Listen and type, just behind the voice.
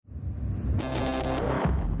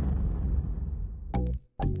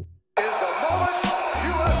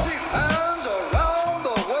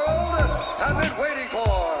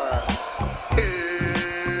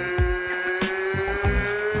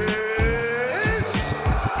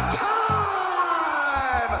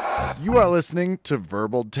You are listening to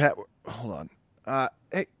Verbal Tap. Hold on.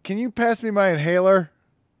 Hey, can you pass me my inhaler?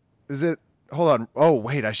 Is it? Hold on. Oh,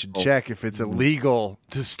 wait. I should check if it's illegal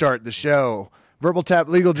to start the show. Verbal Tap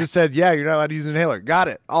Legal just said, yeah, you're not allowed to use an inhaler. Got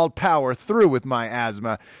it. I'll power through with my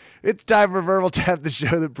asthma. It's time for Verbal Tap, the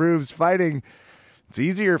show that proves fighting. It's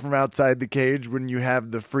easier from outside the cage when you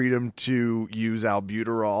have the freedom to use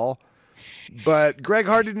albuterol. But Greg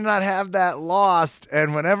Hardy did not have that lost,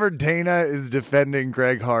 and whenever Dana is defending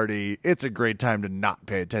Greg Hardy, it's a great time to not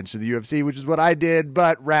pay attention to the UFC, which is what I did.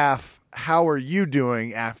 But, Raph, how are you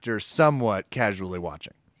doing after somewhat casually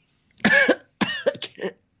watching?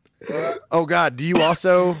 Oh, God, do you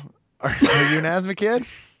also... Are you an asthma kid?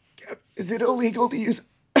 Is it illegal to use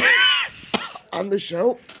on the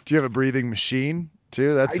show? Do you have a breathing machine,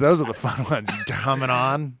 too? Those are the fun ones. You humming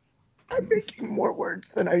on? I'm making more words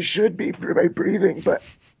than I should be for my breathing, but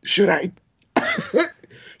should I?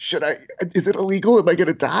 Should I? Is it illegal? Am I going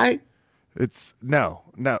to die? It's no.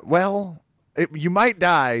 Well, you might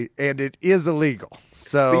die, and it is illegal.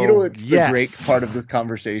 So, but you know what's yes. The great part of this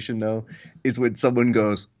conversation, though, is when someone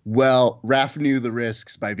goes, well, Raph knew the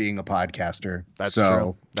risks by being a podcaster. That's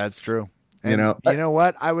true. And you know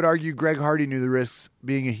what? I would argue Greg Hardy knew the risks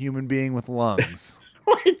being a human being with lungs.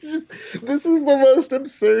 This is the most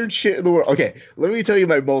absurd shit in the world. Okay, let me tell you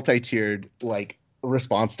my multi-tiered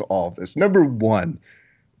response to all of this. Number one,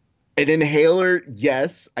 an inhaler,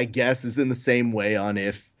 yes, I guess, is in the same way on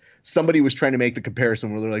if somebody was trying to make the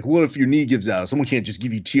comparison where they're like, what if your knee gives out? Someone can't just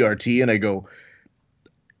give you TRT. And I go,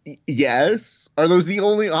 yes. Are those the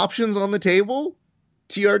only options on the table?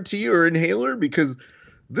 TRT or inhaler? Because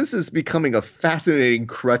this is becoming a fascinating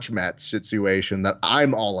crutch match situation that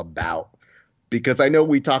I'm all about. Because I know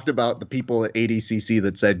we talked about the people at ADCC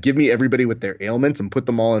that said, give me everybody with their ailments and put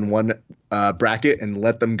them all in one bracket and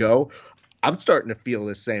let them go. I'm starting to feel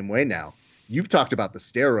the same way now. You've talked about the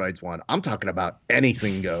steroids one. I'm talking about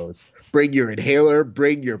anything goes. Bring your inhaler,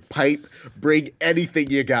 bring your pipe, bring anything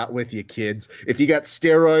you got with you, kids. If you got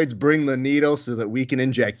steroids, bring the needle so that we can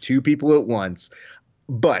inject two people at once.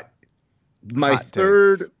 But my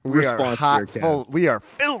third response here, Kev. We are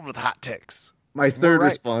filled with hot takes. My third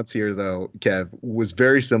response here, though, Kev, was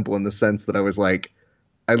very simple in the sense that I was like,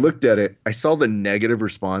 I looked at it. I saw the negative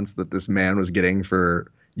response that this man was getting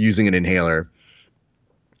for using an inhaler.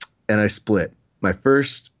 And I split. My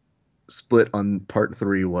first split on part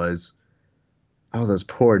 3 was, oh, those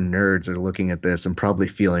poor nerds are looking at this and probably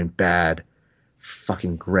feeling bad.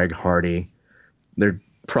 Fucking Greg Hardy. They're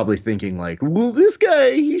probably thinking like, well, this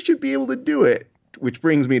guy, he should be able to do it. Which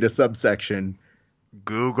brings me to subsection.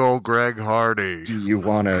 Google Greg Hardy. Do you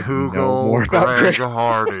want to know more about Greg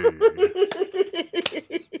Hardy?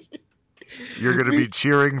 You're going to be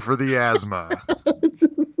cheering for the asthma.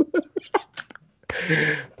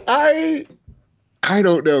 I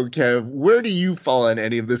don't know, Kev. Where do you fall on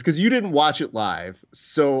any of this? Because you didn't watch it live.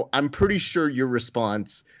 So I'm pretty sure your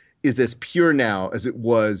response is as pure now as it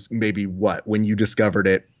was maybe when you discovered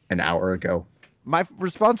it an hour ago. My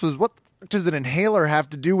response was, what does an inhaler have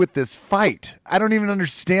to do with this fight? I don't even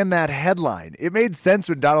understand that headline. It made sense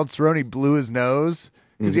when Donald Cerrone blew his nose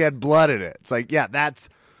because he had blood in it. It's like, yeah, that's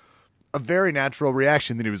a very natural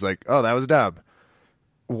reaction. Then he was like, oh, that was dumb.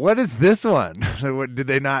 What is this one? Did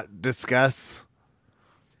they not discuss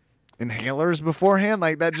inhalers beforehand?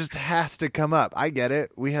 Like, that just has to come up. I get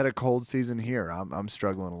it. We had a cold season here. I'm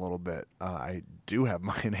struggling a little bit. I do have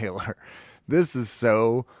my inhaler. This is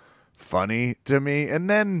so funny to me.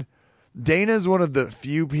 And then Dana's one of the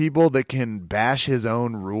few people that can bash his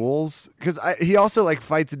own rules because he also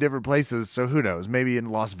fights in different places. So who knows? Maybe in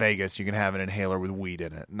Las Vegas you can have an inhaler with weed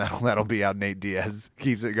in it, and that'll be how Nate Diaz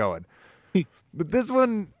keeps it going. But this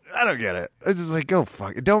one, I don't get it. It's just like, go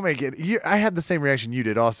fuck it. Don't make it. I had the same reaction you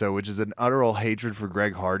did also, which is an utter hatred for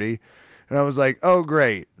Greg Hardy. And I was like, oh,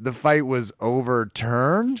 great. The fight was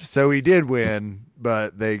overturned. So he did win,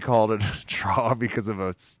 but they called it a draw because of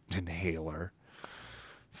an inhaler.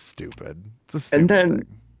 Stupid. It's a stupid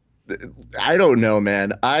thing. I don't know,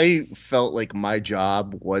 man. I felt like my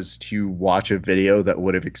job was to watch a video that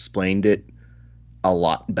would have explained it a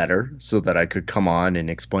lot better so that I could come on and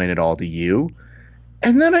explain it all to you.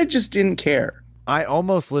 And then I just didn't care. I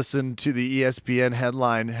almost listened to the ESPN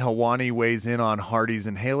headline, Helwani weighs in on Hardy's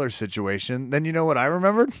inhaler situation. Then you know what I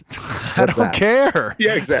remembered? I don't care.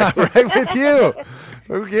 Yeah, exactly. I'm right with you.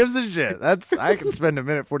 Who gives a shit? I can spend a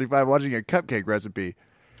minute 45 watching a cupcake recipe.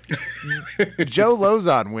 Joe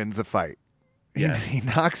Lozon wins a fight. He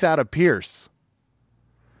knocks out a Pierce.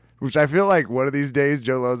 Which I feel like one of these days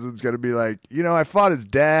Joe Lozon's going to be like, I fought his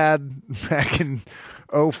dad back in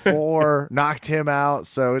 2004, knocked him out,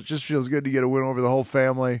 so it just feels good to get a win over the whole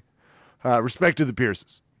family. Respect to the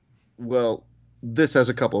Pierces. Well, this has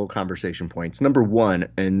a couple of conversation points. Number one,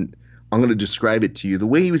 and I'm going to describe it to you. The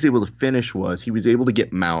way he was able to finish was he was able to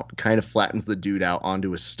get mount, kind of flattens the dude out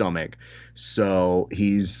onto his stomach. So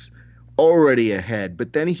he's already ahead.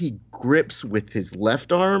 But then he grips with his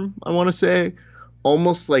left arm, I want to say,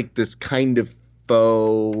 almost like this kind of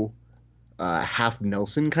faux half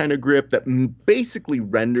Nelson kind of grip that basically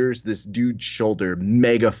renders this dude's shoulder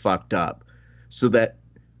mega fucked up. So that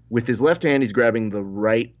with his left hand, he's grabbing the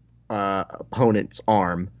right opponent's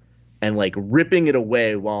arm and like ripping it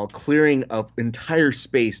away while clearing up entire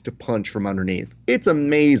space to punch from underneath. It's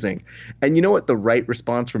amazing. And you know what the right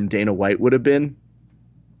response from Dana White would have been?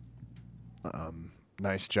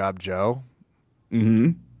 Nice job, Joe.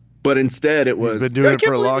 Mm-hmm. But instead it was, he's been doing it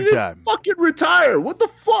for a long time. Fucking retire. What the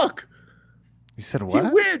fuck? He said what?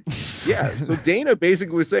 He wins. Yeah. So Dana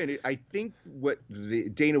basically was saying, I think what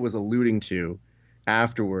Dana was alluding to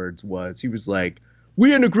afterwards was he was like,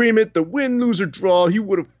 we in agreement that win, lose, or draw, he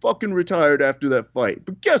would have fucking retired after that fight.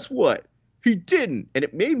 But guess what? He didn't. And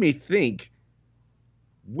it made me think,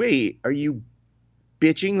 wait, are you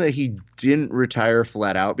bitching that he didn't retire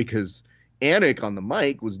flat out? Because Anik on the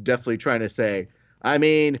mic was definitely trying to say, I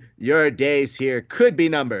mean, your days here could be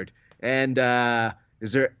numbered. And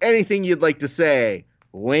is there anything you'd like to say?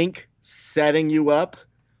 Wink, setting you up.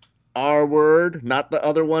 Our word, not the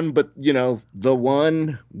other one, but, you know, the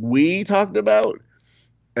one we talked about.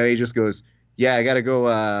 And he just goes, yeah, I got to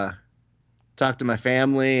go talk to my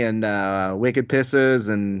family and wicked pisses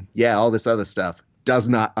and, yeah, all this other stuff. Does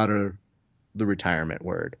not utter the retirement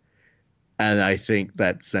word. And I think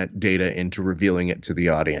that sent Dana into revealing it to the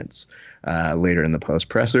audience later in the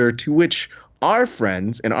post-presser, to which our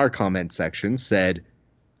friends in our comment section said,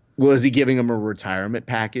 well, is he giving him a retirement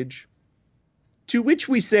package? To which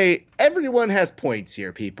we say, everyone has points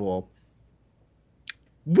here, people.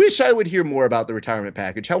 Wish I would hear more about the retirement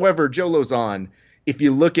package. However, Joe Lauzon, if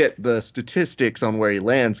you look at the statistics on where he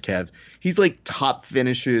lands, Kev, he's like top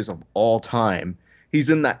finishes of all time. He's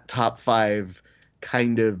in that top 5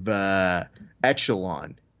 kind of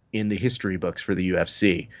echelon in the history books for the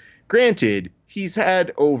UFC. Granted, he's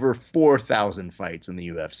had over 4,000 fights in the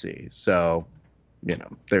UFC. So, you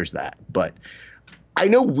know, there's that. But I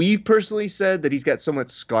know we've personally said that he's got so much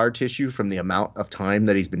scar tissue from the amount of time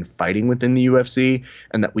that he's been fighting within the UFC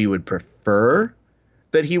and that we would prefer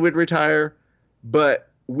that he would retire. But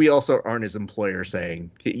we also aren't his employer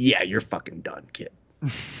saying, yeah, you're fucking done, kid.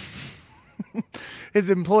 His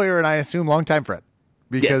employer, and I assume longtime friend,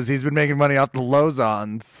 because he's been making money off the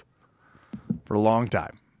Lauzons for a long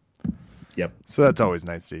time. Yep. So that's always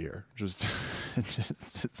nice to hear.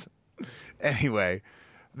 Anyway,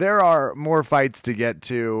 there are more fights to get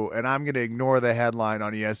to, and I'm going to ignore the headline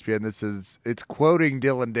on ESPN. It's quoting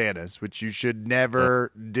Dylan Dennis, which you should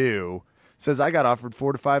never do. Says, I got offered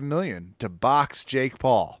 $4 to $5 million to box Jake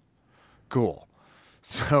Paul. Cool.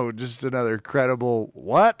 So just another credible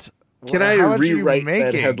what? Can I rewrite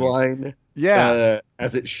that headline? Yeah.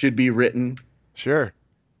 As it should be written? Sure.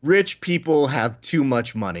 Rich people have too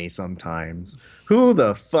much money sometimes. Who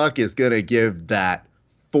the fuck is going to give that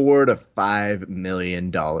 $4 to $5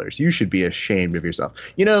 million? You should be ashamed of yourself.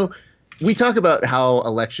 You know, we talk about how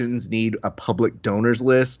elections need a public donors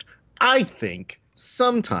list. I think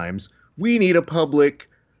sometimes we need a public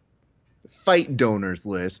fight donors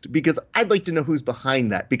list, because I'd like to know who's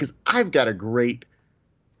behind that, because I've got a great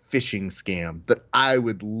phishing scam that I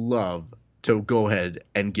would love to go ahead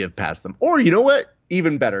and give past them. Or you know what?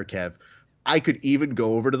 Even better, Kev. I could even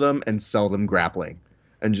go over to them and sell them grappling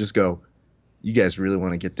and just go, you guys really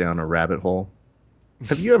want to get down a rabbit hole?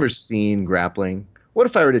 Have you ever seen grappling? What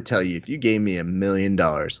if I were to tell you, if you gave me $1 million,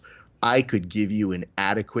 I could give you an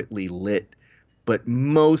adequately lit but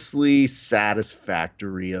mostly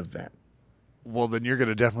satisfactory event? Well, then you're going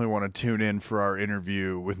to definitely want to tune in for our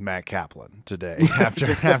interview with Matt Kaplan today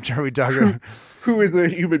after we talk about who is a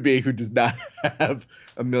human being who does not have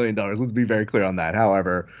 $1 million. Let's be very clear on that.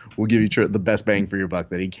 However, we'll give you the best bang for your buck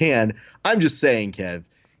that he can. I'm just saying, Kev,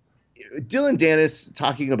 Dylan Dennis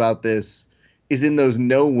talking about this is in those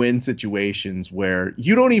no-win situations where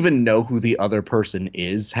you don't even know who the other person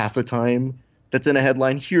is half the time that's in a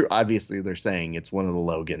headline. Here, obviously, they're saying it's one of the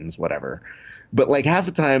Logans, whatever. But like half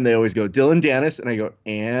the time they always go Dylan Dennis, and I go,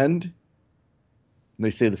 and they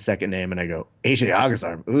say the second name, and I go, AJ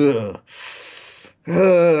Agasarm. Ugh.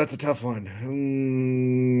 That's a tough one.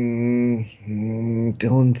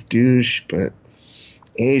 Dylan's douche, but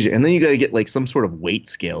AJ. And then you got to get like some sort of weight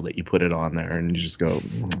scale that you put it on there, and you just go,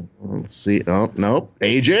 let's see. Oh, nope.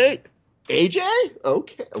 AJ?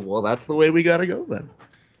 Okay. Well, that's the way we got to go then.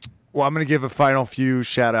 Well, I'm going to give a final few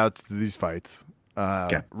shout outs to these fights.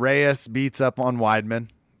 Okay. Reyes beats up on Weidman.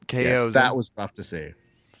 KOs. Yes, that was rough to see.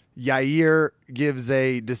 Yair gives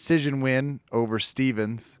a decision win over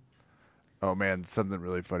Stevens. Oh man, something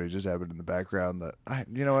really funny just happened in the background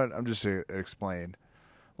you know what? I'm just going to explain.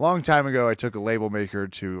 A long time ago, I took a label maker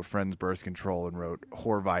to a friend's birth control and wrote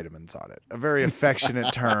whore vitamins on it. A very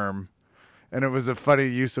affectionate term. And it was a funny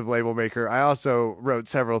use of label maker. I also wrote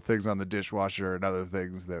several things on the dishwasher and other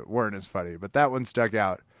things that weren't as funny, but that one stuck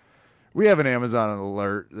out. We have an Amazon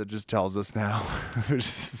alert that just tells us now.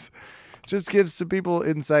 Just gives some people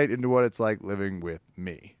insight into what it's like living with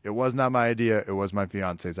me. It was not my idea. It was my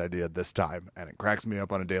fiance's idea this time, and it cracks me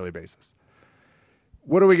up on a daily basis.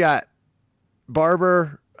 What do we got?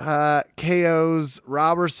 Barber KOs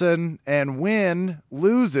Robertson, and Wynn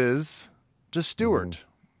loses to Stewart.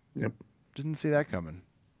 Yep. Didn't see that coming.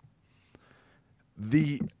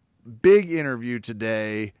 The big interview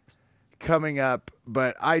today coming up,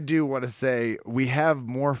 but I do want to say we have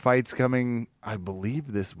more fights coming, I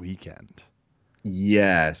believe, this weekend.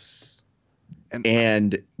 Yes.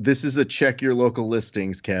 And this is a check your local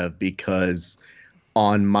listings, Kev, because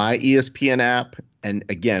on my ESPN app, and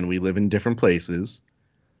again, we live in different places,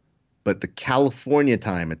 but the California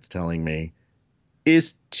time, it's telling me,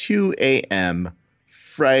 is 2 a.m.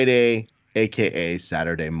 Friday, a.k.a.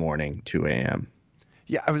 Saturday morning, 2 a.m.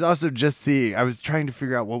 Yeah, I was also just seeing, I was trying to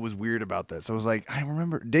figure out what was weird about this. I was like, I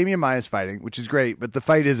remember Damian Maia's fighting, which is great, but the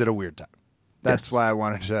fight is at a weird time. That's why I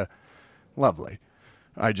wanted to, lovely.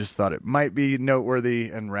 I just thought it might be noteworthy,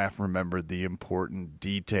 and Raph remembered the important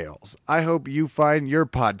details. I hope you find your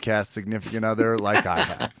podcast significant other like I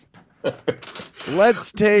have.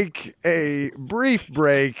 Let's take a brief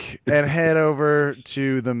break and head over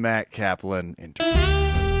to the Matt Kaplan interview.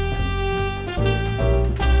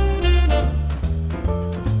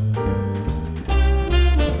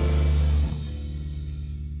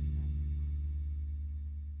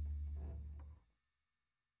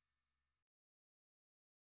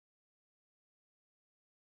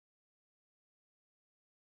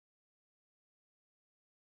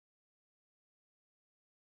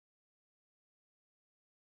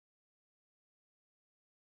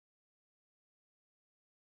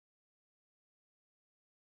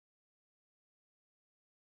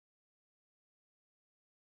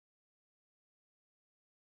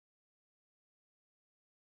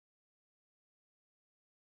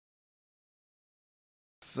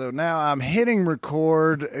 So now I'm hitting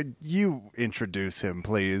record. You introduce him,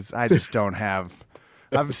 please. I just don't have.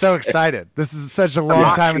 I'm so excited. This is such a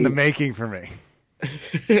long time in the making for me.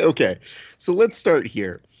 Okay, so let's start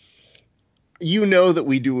here. You know that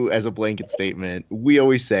we do as a blanket statement. We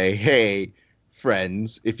always say, hey,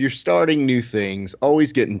 friends, if you're starting new things,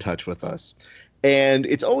 always get in touch with us. And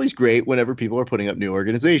it's always great whenever people are putting up new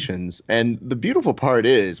organizations. And the beautiful part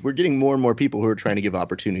is we're getting more and more people who are trying to give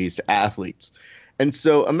opportunities to athletes. And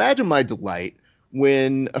so imagine my delight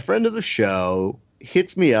when a friend of the show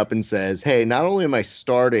hits me up and says, hey, not only am I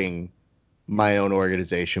starting my own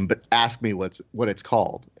organization, but ask me what it's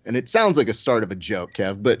called. And it sounds like a start of a joke,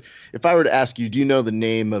 Kev, but if I were to ask you, do you know the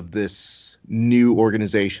name of this new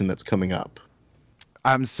organization that's coming up?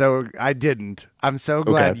 I didn't. I'm so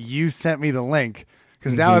glad you sent me the link,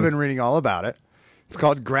 because now I've been reading all about it. It's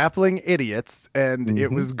called Grappling Idiots, and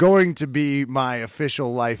it was going to be my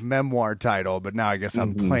official life memoir title, but now I guess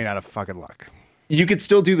I'm playing out of fucking luck. You could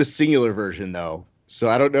still do the singular version, though. So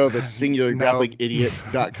I don't know that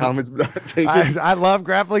singulargrapplingidiots.com is not taken. I love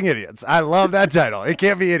Grappling Idiots. I love that title. It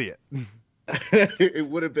can't be idiot. It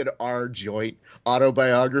would have been our joint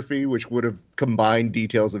autobiography, which would have combined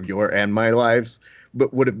details of your and my lives,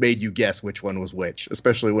 but would have made you guess which one was which,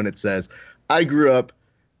 especially when it says, I grew up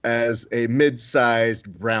as a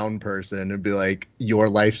mid-sized brown person, and be like, your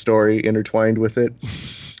life story intertwined with it.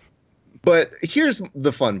 But here's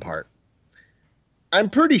the fun part. I'm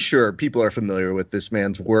pretty sure people are familiar with this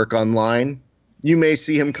man's work online. You may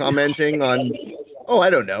see him commenting on, I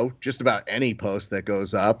don't know, just about any post that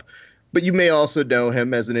goes up. But you may also know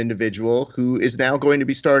him as an individual who is now going to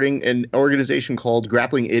be starting an organization called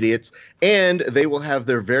Grappling Idiots, and they will have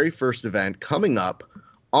their very first event coming up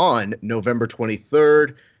on November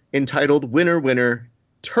 23rd, entitled Winner Winner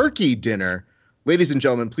Turkey Dinner. Ladies and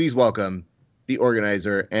gentlemen, please welcome the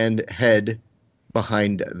organizer and head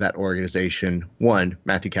behind that organization,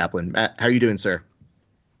 Matthew Kaplan. Matt, how are you doing, sir?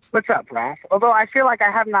 What's up, Raph? Although I feel like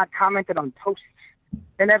I have not commented on posts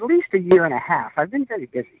in at least a year and a half. I've been very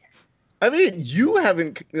busy. I mean, you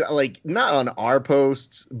haven't, not on our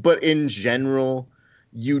posts, but in general,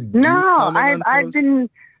 you do comment on posts?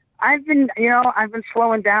 I've been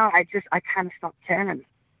slowing down. I kind of stopped caring.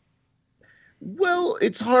 Well,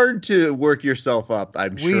 it's hard to work yourself up,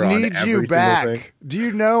 I'm We sure, on need every you single back. thing. Do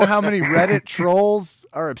you know how many Reddit trolls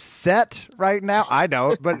are upset right now? I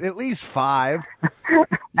don't, but at least 5.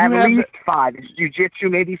 At have least 5. It's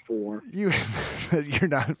jujitsu, maybe 4. You're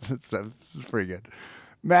not. That's pretty good,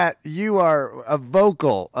 Matt. You are a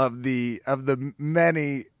vocal of the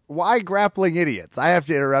many. Why grappling idiots? I have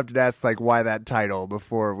to interrupt and ask why that title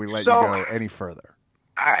before we let you go any further.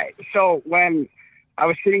 All right. So when I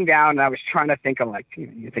was sitting down and I was trying to think of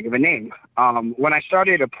you think of a name. When I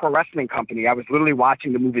started a pro wrestling company, I was literally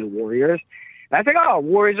watching the movie The Warriors. And I think, oh,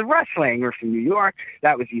 Warriors of Wrestling. We're from New York.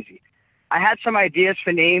 That was easy. I had some ideas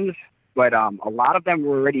for names, but a lot of them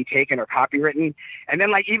were already taken or copywritten. And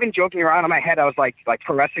then even joking around in my head, I was like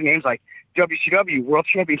pro wrestling names like WCW, World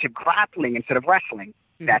Championship Grappling instead of Wrestling.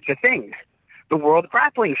 That's a thing. The World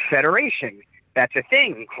Grappling Federation. That's a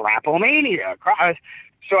thing. Grapplemania.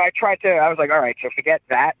 So I was like, all right, so forget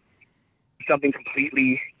that. Something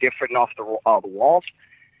completely different off the walls.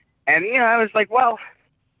 And, I was like, well,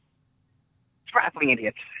 it's grappling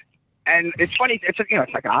idiots. And it's funny, it's like an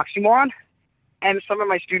oxymoron. And some of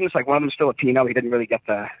my students, one of them's Filipino, he didn't really get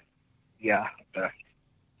the what's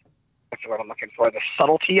the word I'm looking for, the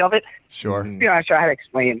subtlety of it. Sure. So I had to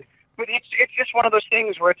explain. But it's just one of those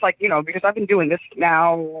things where it's because I've been doing this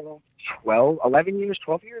now 12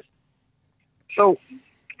 years. So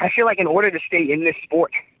I feel like in order to stay in this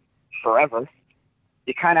sport forever,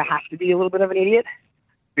 you kind of have to be a little bit of an idiot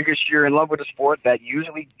because you're in love with a sport that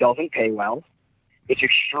usually doesn't pay well. It's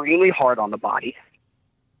extremely hard on the body,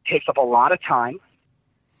 takes up a lot of time,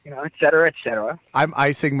 et cetera, et cetera. I'm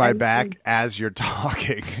icing my back as you're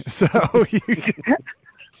talking. So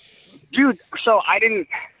Dude, so I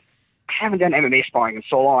haven't done MMA sparring in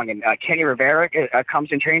so long, and Kenny Rivera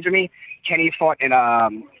comes and trains with me. Kenny fought in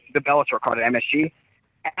the Bellator card at MSG.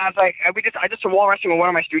 And I was like, I just wall wrestling with one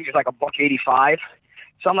of my students. He's like $185.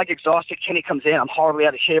 So I'm exhausted. Kenny comes in. I'm horribly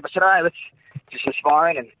out of shape. I said, all right, let's just some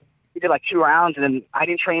sparring. And we did 2 rounds. And then I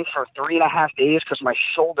didn't train for 3.5 days because my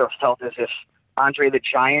shoulder felt as if Andre the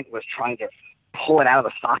Giant was trying to pull it out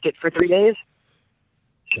of the socket for 3 days.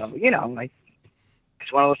 So,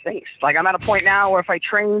 it's one of those things. I'm at a point now where if I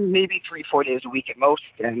train maybe 3-4 days a week at most,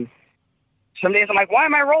 and some days I'm like, why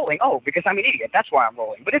am I rolling? Oh, because I'm an idiot. That's why I'm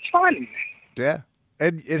rolling. But it's fun. Yeah.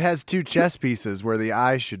 And it has 2 chess pieces where the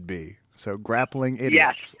eye should be. So grappling idiots.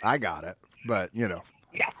 Yes. I got it. But, Yes.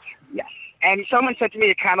 And someone said to me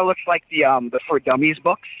it kind of looks like the For Dummies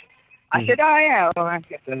books. I said, oh, yeah. Well, I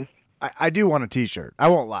get the... I do want a T-shirt. I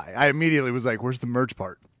won't lie. I immediately was like, where's the merch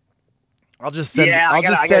part? I'll just send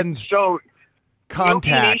So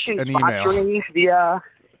contact Nogi Nation an email.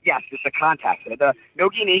 Yes, it's a contact. The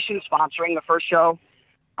Nogi Nation sponsoring the first show.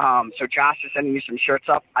 So Josh is sending me some shirts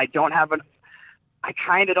up. I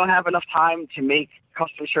kind of don't have enough time to make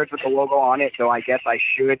custom shirts with the logo on it, so I guess I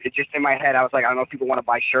should. It's just in my head. I was like, I don't know if people want to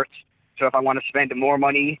buy shirts. So if I want to spend more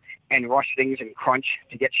money and rush things and crunch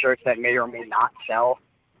to get shirts that may or may not sell.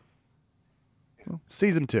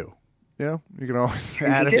 Season 2. You can always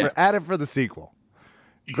add it for the sequel.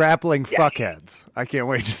 Grappling fuckheads. I can't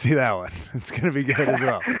wait to see that one. It's going to be good as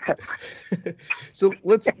well. So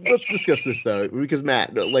let's discuss this though, because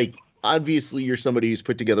Matt, obviously you're somebody who's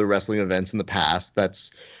put together wrestling events in the past.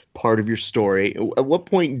 That's part of your story. At what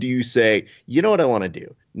point do you say, you know what I want to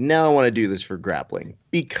do? Now I want to do this for grappling,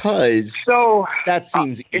 because that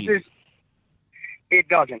seems easy. It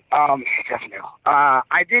doesn't.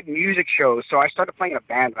 I did music shows, so I started playing in a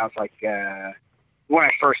band when I was when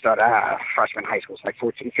I first started freshman high school, so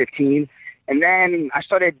 14, 15. And then I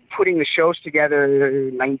started putting the shows together,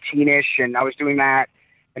 19-ish, and I was doing that.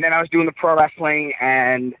 And then I was doing the pro wrestling,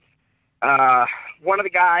 and one of the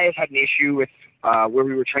guys had an issue with where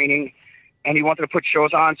we were training, and he wanted to put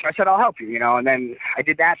shows on. So I said, I'll help you, And then I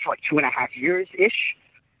did that for 2.5 years-ish.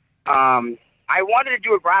 I wanted to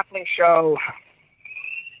do a grappling show.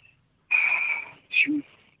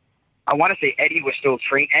 I want to say Eddie was still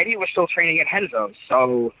training at Henzo's,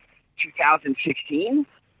 so 2016.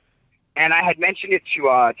 And I had mentioned it to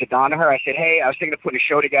Donaher. I said, hey, I was thinking of putting a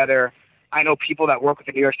show together. I know people that work with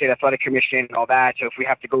the New York State Athletic Commission and all that, so if we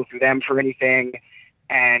have to go through them for anything.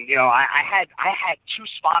 And, I had 2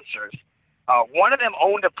 sponsors. One of them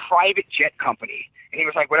owned a private jet company, and he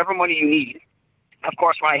was like, whatever money you need. Of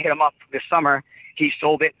course, when I hit him up this summer, he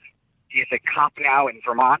sold it. He's a cop now in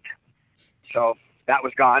Vermont. So that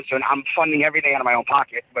was gone. So I'm funding everything out of my own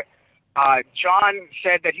pocket. But John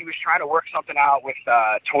said that he was trying to work something out with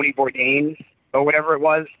Tony Bourdain or whatever it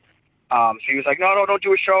was. So he was like, no, don't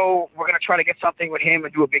do a show. We're going to try to get something with him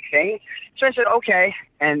and do a big thing. So I said, okay.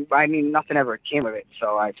 And nothing ever came of it.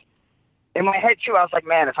 So in my head too, I was like,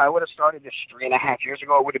 man, if I would have started this 3.5 years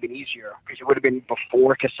ago, it would have been easier because it would have been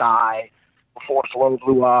before Kasai, before Flow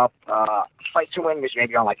blew up. Fight to Win was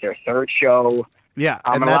maybe on like their third show. Yeah,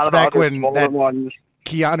 And and a lot that's of the back other when smaller that ones.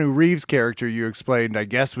 Keanu Reeves character you explained, I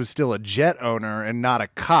guess, was still a jet owner and not a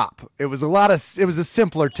cop. It was a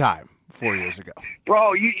simpler time 4 years ago.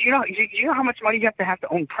 Bro, you know how much money you have to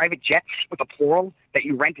own private jets with a plural that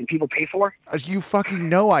you rent and people pay for? You fucking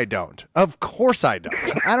know I don't. Of course I don't.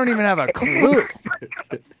 I don't even have a clue.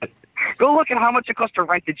 Go look at how much it costs to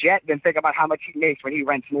rent a jet, then think about how much he makes when he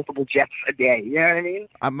rents multiple jets a day. You know what I mean?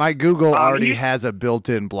 My Google already has a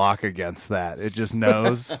built-in block against that. It just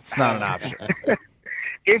knows it's not an option.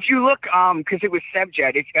 If you look, because it was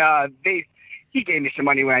Sebjet, he gave me some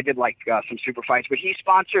money when I did like some super fights, but he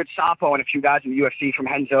sponsored Sapo and a few guys in the UFC from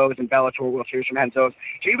Henzo's and Bellator World Series from Henzo's.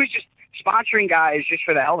 So he was just sponsoring guys just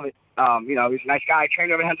for the hell of it. He's a nice guy,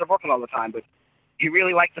 trained over at Henzo Brooklyn all the time, but he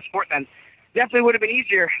really liked the sport then. Definitely would have been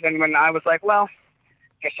easier than when I was like, well,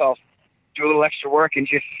 guess I'll do a little extra work and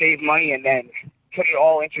just save money and then put it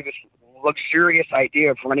all into this luxurious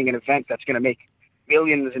idea of running an event that's going to make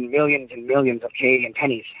millions and millions and millions of Canadian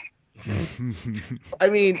pennies. I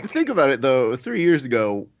mean, think about it, though. 3 years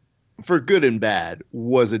ago, for good and bad,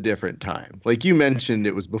 was a different time. Like you mentioned,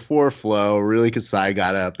 it was before Flow, really, Kasai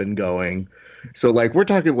got up and going. So, like, we're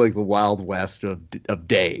talking like the Wild West of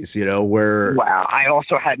days, where... Wow, I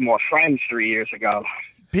also had more friends 3 years ago.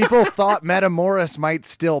 People thought Metamoris might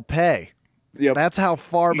still pay. Yep. That's how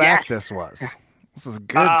far back this was. This is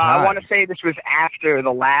good times. I want to say this was after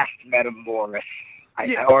the last Metamoris.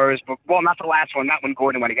 Or it was, well, not the last one, not when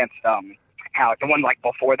Gordon went against Halleck. The one like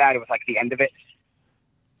before that, it was like the end of it.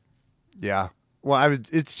 Yeah. Well,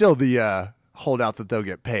 it's still the holdout that they'll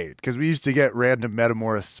get paid, because we used to get random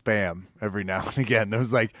Metamoris spam every now and again. It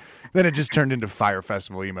was like, then it just turned into Fire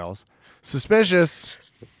Festival emails. Suspicious.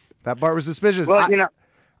 That part was suspicious. Well, I've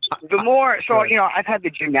had the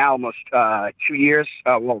gym now almost 2 years.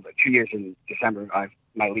 2 years in December,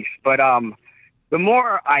 my lease. But the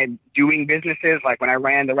more I'm doing businesses, like when I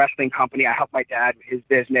ran the wrestling company, I helped my dad with his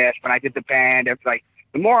business. When I did the band, it's like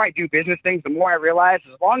the more I do business things, the more I realize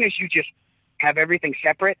as long as you just have everything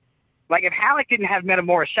separate. Like if Halleck didn't have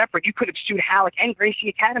Metamoris separate, you could have sued Halleck and Gracie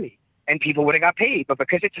Academy, and people would have got paid. But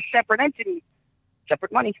because it's a separate entity,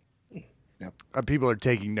 separate money. Yep. People are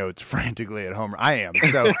taking notes frantically at home. I am.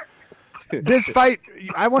 So this fight,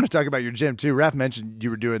 I want to talk about your gym too. Raph mentioned you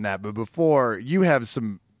were doing that, but before, you have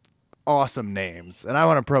some awesome names, and I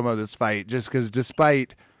want to promo this fight just because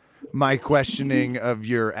despite my questioning of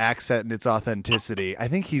your accent and its authenticity, I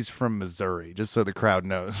think he's from Missouri, just so the crowd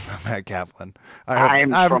knows. Matt Kaplan.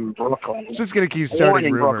 I'm from Brooklyn. Just going to keep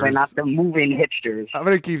starting rumors. Brooklyn, not the moving hipsters. I'm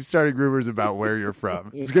going to keep starting rumors about where you're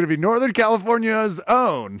from. It's going to be Northern California's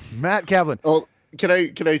own Matt Kaplan. Oh, can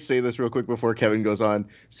I say this real quick before Kevin goes on?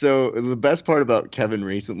 So the best part about Kevin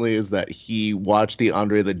recently is that he watched the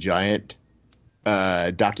Andre the Giant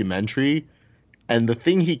documentary, and the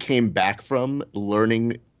thing he came back from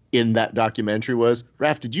learning in that documentary was,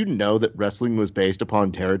 Raph, did you know that wrestling was based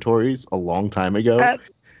upon territories a long time ago?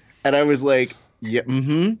 And I was like, yeah,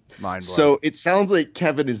 Mind-blowing. So it sounds like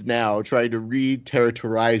Kevin is now trying to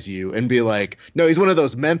re-territorize you and be like, no, he's one of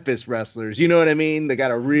those Memphis wrestlers. You know what I mean? They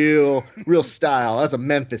got a real style. That's a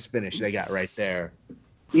Memphis finish they got right there.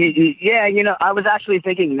 Yeah, I was actually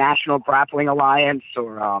thinking National Grappling Alliance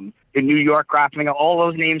or the New York Grappling, all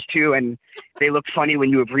those names too, and they look funny when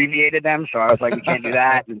you abbreviated them. So I was like, we can't do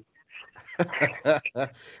that. And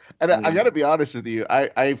I got to be honest with you,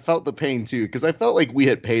 I felt the pain too, because I felt like we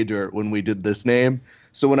hit pay dirt when we did this name.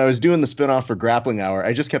 So when I was doing the spinoff for Grappling Hour,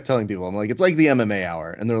 I just kept telling people, I'm like, it's like the MMA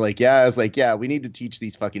Hour, and they're like, yeah. I was like, yeah, we need to teach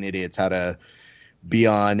these fucking idiots how to be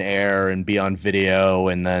on air and be on video,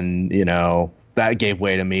 and then that gave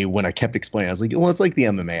way to me when I kept explaining. I was like, well, it's like the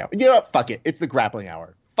MMA Hour. You know what? Fuck it. It's the Grappling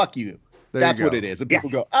Hour. Fuck you. That's what it is. And people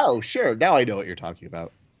go, oh, sure. Now I know what you're talking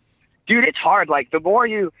about. Dude, it's hard. Like, the more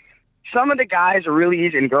some of the guys are really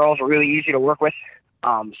easy and girls are really easy to work with.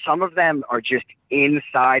 Some of them are just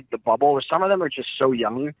inside the bubble, or some of them are just so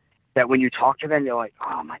young that when you talk to them, you're like,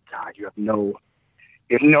 oh my God, you have no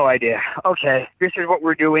idea. Okay, this is what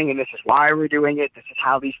we're doing, and this is why we're doing it. This is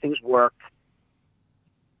how these things work.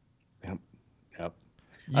 Yep.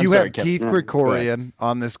 You have Keith Krikorian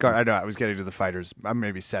on this card. I know I was getting to the fighters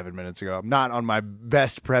maybe 7 minutes ago. I'm not on my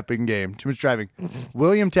best prepping game. Too much driving.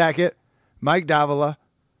 William Tackett, Mike Davila,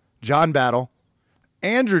 John Battle,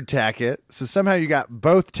 Andrew Tackett. So somehow you got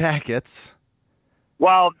both Tacketts.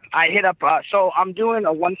 Well, I hit up. So I'm doing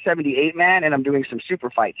a 178 man, and I'm doing some super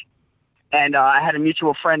fights. And I had a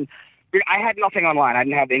mutual friend I had nothing online. I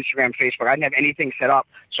didn't have Instagram, Facebook. I didn't have anything set up.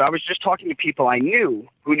 So I was just talking to people I knew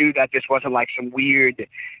who knew that this wasn't like some weird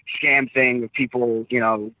scam thing with people,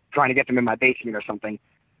 trying to get them in my basement or something.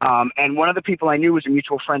 And one of the people I knew was a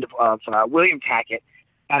mutual friend of William Tackett.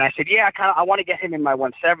 And I said, yeah, I want to get him in my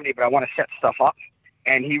 170, but I want to set stuff up.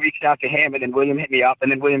 And he reached out to him, and then William hit me up.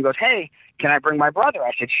 And then William goes, hey, can I bring my brother?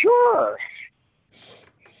 I said, sure.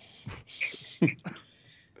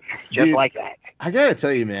 Just Dude, like that. I gotta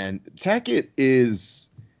tell you, man, Tackett is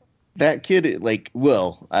that kid. Like,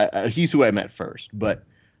 Will, he's who I met first. But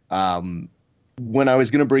when I was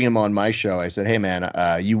gonna bring him on my show, I said, "Hey, man,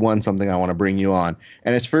 you won something. I want to bring you on."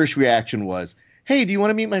 And his first reaction was, "Hey, do you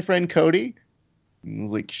want to meet my friend Cody?" And I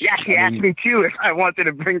was like, yeah, he asked me too if I wanted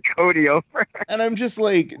to bring Cody over. And I'm just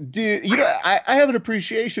like, dude, I have an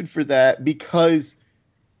appreciation for that, because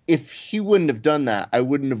if he wouldn't have done that, I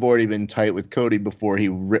wouldn't have already been tight with Cody before he,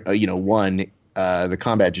 won the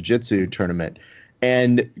Combat Jiu-Jitsu tournament.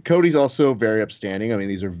 And Cody's also very upstanding. I mean,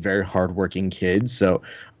 these are very hardworking kids. So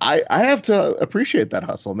I have to appreciate that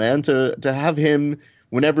hustle, man, to have him,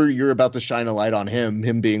 whenever you're about to shine a light on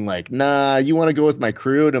him being like, nah, you want to go with my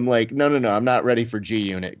crew? And I'm like, no, I'm not ready for G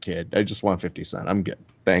Unit, kid. I just want 50 Cent. I'm good.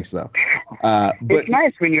 Thanks, though. But it's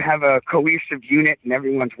nice when you have a cohesive unit and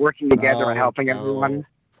everyone's working together and helping everyone.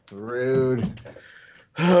 Rude.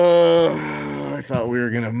 Oh, I thought we were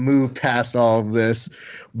going to move past all of this.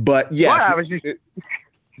 But yes.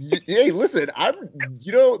 Hey, listen,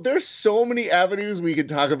 there's so many avenues we could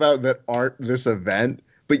talk about that aren't this event.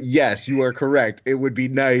 But yes, you are correct. It would be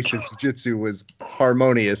nice if jiu-jitsu was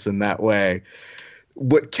harmonious in that way.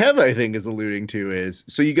 What Kev, I think, is alluding to is,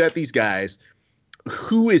 so you got these guys.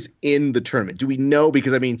 Who is in the tournament? Do we know?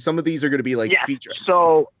 Because, I mean, some of these are going to be like feature.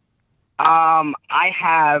 So I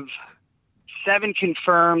have 7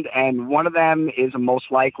 confirmed, and one of them is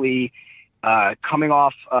most likely coming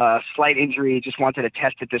off a slight injury. Just wanted to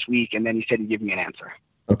test it this week, and then he said he'd give me an answer.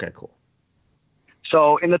 Okay, cool.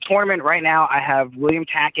 So in the tournament right now, I have William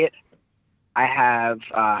Tackett, I have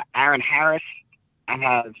Aaron Harris, I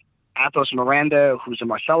have Athos Miranda, who's a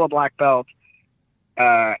Marcelo black belt,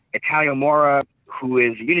 Italio Mora, who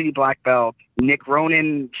is a Unity black belt, Nick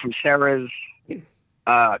Ronan from Serra's,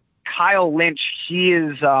 Kyle Lynch. He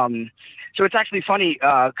is so it's actually funny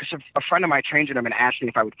because a friend of mine trained him and asked me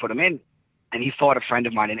if I would put him in, and he fought a friend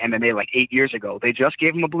of mine in MMA like 8 years ago. They just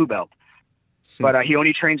gave him a blue belt. But he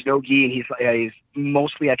only trains no-gi, and he's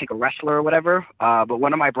mostly, I think, a wrestler or whatever. But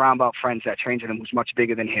one of my brown belt friends that trains him, who's much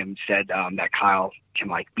bigger than him, said that Kyle can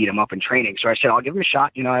beat him up in training. So I said, I'll give him a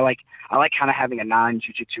shot. I like kind of having a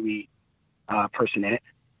non-jiu-jitsu-y person in it.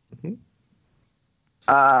 Mm-hmm.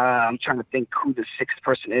 I'm trying to think who the 6th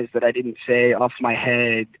person is that I didn't say off my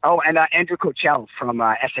head. Oh, and Andrew Cochell from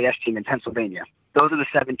SAS team in Pennsylvania. Those are the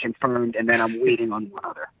 7 confirmed, and then I'm waiting on one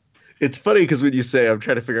other. It's funny because when you say I'm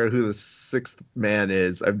trying to figure out who the 6th man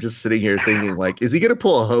is, I'm just sitting here thinking, is he going to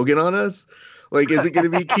pull a Hogan on us? Is it going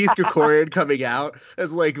to be Keith Krikorian coming out as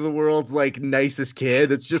the world's nicest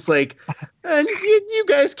kid? It's just and you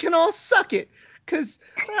guys can all suck it because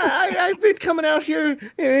I've been coming out here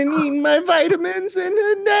and eating my vitamins and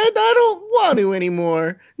I don't want to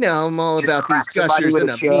anymore. Now I'm all about these gushers and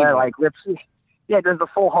does the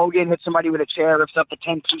full Hogan hit somebody with a chair, rips up the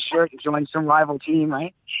 10-piece shirt, and joins some rival team,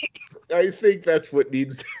 right? I think that's what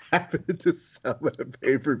needs to happen to sell a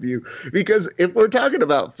pay-per-view. Because if we're talking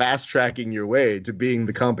about fast-tracking your way to being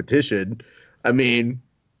the competition, I mean,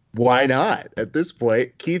 why not? At this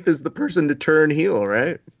point, Keith is the person to turn heel,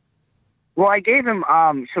 right? Well, I gave him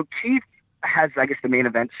so Keith has, I guess, the main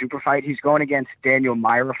event super fight. He's going against Daniel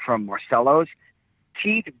Myra from Marcelo's.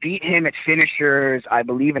 Keith beat him at finishers, I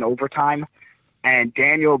believe, in overtime. And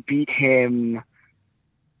Daniel beat him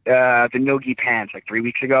the no-gi pants 3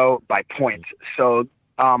 weeks ago by points. So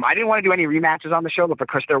I didn't want to do any rematches on the show, but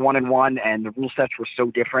because they're 1-1 and the rule sets were so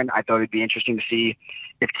different, I thought it'd be interesting to see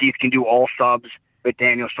if Keith can do all subs, but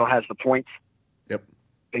Daniel still has the points. Yep.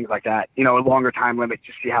 Things like that. A longer time limit,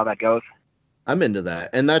 just see how that goes. I'm into that.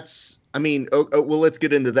 And that's, well, let's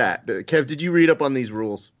get into that. Kev, did you read up on these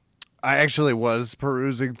rules? I actually was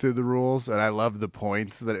perusing through the rules, and I love the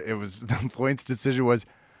points. The points decision was,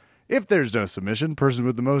 if there's no submission, person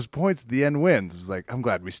with the most points at the end wins. It was I'm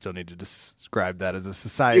glad we still need to describe that as a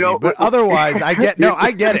society, but otherwise, I get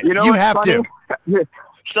it. You have funny? to.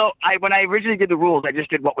 So when I originally did the rules, I just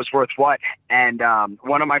did what was worth what, and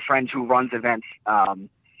one of my friends who runs events,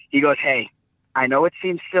 he goes, "Hey, I know it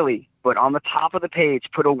seems silly, but on the top of the page,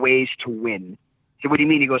 put a ways to win." So what do you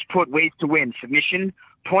mean? He goes, put ways to win, submission,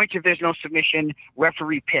 points if there's no submission,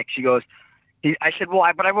 referee picks. He goes, I said,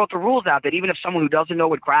 well, but I wrote the rules out that even if someone who doesn't know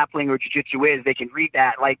what grappling or jiu-jitsu is, they can read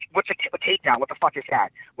that. Like, what's a takedown? What the fuck is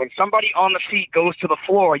that? When somebody on the feet goes to the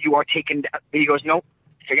floor, you are taken. He goes, nope,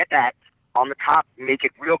 forget that. On the top, make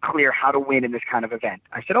it real clear how to win in this kind of event.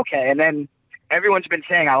 I said, okay. And then everyone's been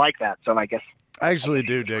saying I like that, so I guess. I actually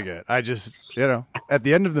do dig it. I just, at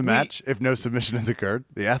the end of the match, if no submission has occurred,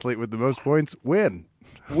 the athlete with the most points win.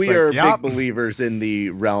 We are big believers in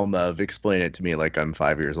the realm of explain it to me like I'm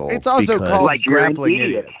 5 years old. It's also called like grappling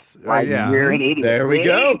idiots. Like you're an idiot. There we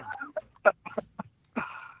go.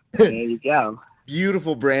 There you go.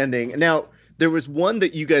 Beautiful branding. Now, there was one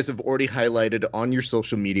that you guys have already highlighted on your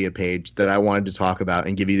social media page that I wanted to talk about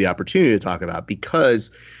and give you the opportunity to talk about,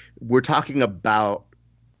 because we're talking about,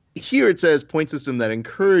 here it says point system that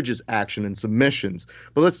encourages action and submissions.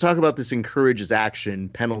 But let's talk about this encourages action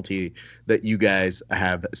penalty that you guys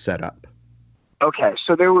have set up. Okay,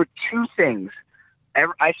 so there were two things.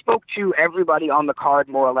 I spoke to everybody on the card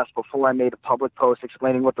more or less before I made a public post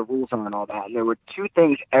explaining what the rules are and all that. And there were two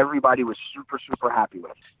things everybody was super, super happy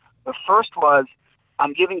with. The first was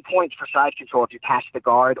I'm giving points for side control if you pass the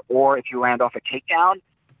guard or if you land off a takedown.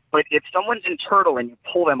 But if someone's in turtle and you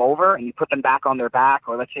pull them over and you put them back on their back,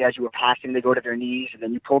 or let's say as you were passing, they go to their knees and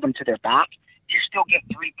then you pull them to their back, you still get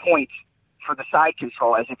 3 points for the side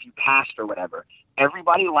control as if you passed or whatever.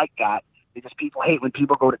 Everybody liked that because people hate when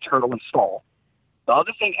people go to turtle and stall. The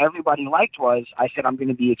other thing everybody liked was I said I'm going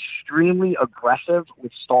to be extremely aggressive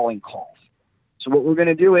with stalling calls. So what we're going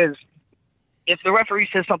to do is if the referee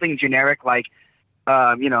says something generic like,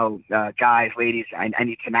 guys, ladies, I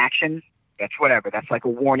need some action, that's whatever. That's like a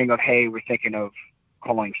warning of, hey, we're thinking of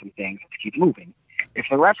calling some things. Let's keep moving. If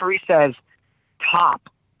the referee says top,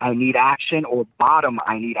 I need action, or bottom,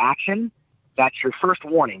 I need action, that's your first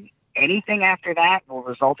warning. Anything after that will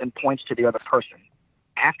result in points to the other person.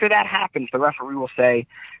 After that happens, the referee will say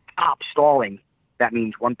top, stalling. That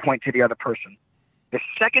means 1 point to the other person. The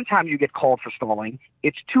second time you get called for stalling,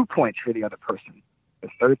 it's 2 points for the other person. The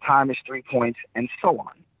third time is 3 points, and so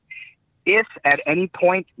on. If at any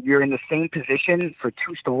point you're in the same position for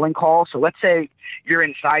 2 stalling calls, so let's say you're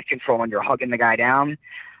in side control and you're hugging the guy down,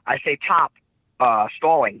 I say top,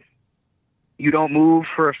 stalling. You don't move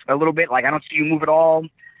for a little bit, like I don't see you move at all.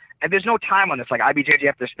 And there's no time on this, like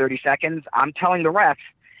IBJJF, there's 30 seconds. I'm telling the ref,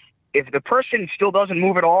 if the person still doesn't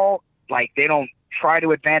move at all, like they don't try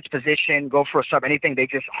to advance position, go for a sub, anything, they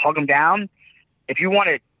just hug them down. If you want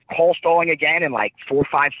to call stalling again in like 4 or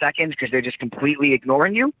 5 seconds because they're just completely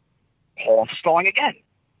ignoring you, call for stalling again.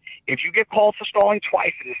 If you get called for stalling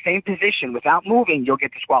twice in the same position without moving, you'll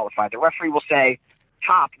get disqualified. The referee will say,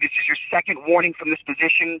 top, this is your second warning from this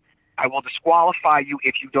position. I will disqualify you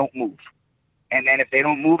if you don't move. And then if they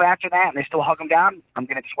don't move after that and they still hug them down, I'm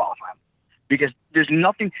going to disqualify them. Because there's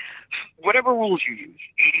nothing, whatever rules you use,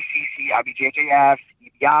 ADCC, IBJJF,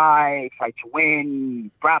 EBI, Fight to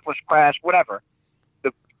Win, Grappler's Press, whatever,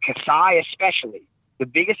 the Kasai especially, the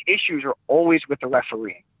biggest issues are always with the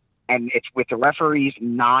referee. And it's with the referees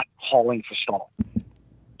not calling for stall.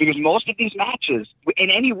 Because most of these matches, in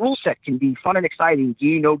any rule set, can be fun and exciting,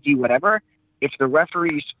 gi, no gi, whatever, if the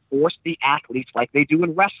referees force the athletes, like they do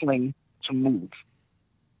in wrestling, to move.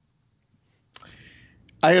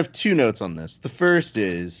 I have 2 notes on this. The first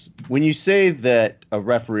is, when you say that a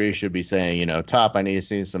referee should be saying, top, I need to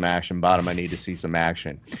see some action, bottom, I need to see some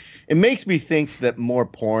action, it makes me think that more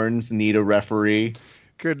porns need a referee.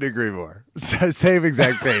 Couldn't agree more. Same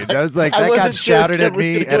exact page. I was like, that got shouted at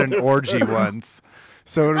me at an orgy once.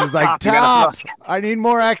 So it was like, top, I need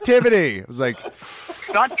more activity. I was like,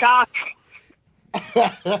 stunt cock.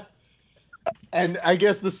 And I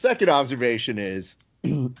guess the second observation is,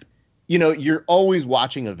 you're always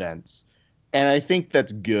watching events. And I think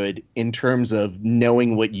that's good in terms of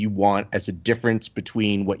knowing what you want as a difference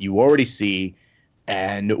between what you already see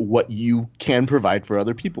and what you can provide for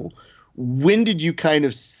other people. When did you kind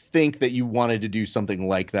of think that you wanted to do something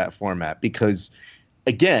like that format? Because,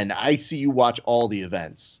 again, I see you watch all the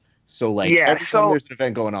events. So, every time there's an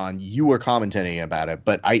event going on, you are commentating about it.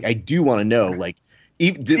 But I do want to know, was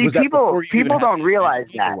that before you people don't realize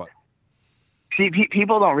that. See,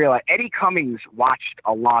 people don't realize. Eddie Cummings watched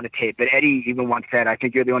a lot of tape, but Eddie even once said, I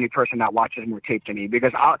think you're the only person that watches more tape than me,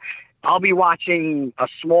 because I'll be watching a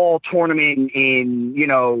small tournament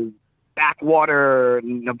in, backwater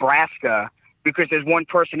Nebraska because there's one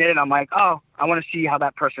person in it. I'm like, oh, I want to see how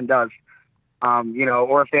that person does.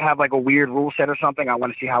 Or if they have like a weird rule set or something, I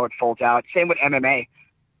want to see how it folds out. Same with MMA.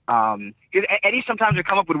 Eddie sometimes would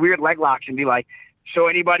come up with weird leg locks and be like, so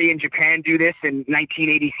anybody in Japan do this in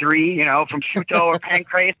 1983, from Shuto or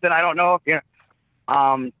Pancrase that I don't know if,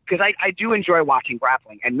 Because I do enjoy watching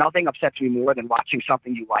grappling, and nothing upsets me more than watching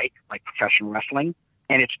something you like professional wrestling,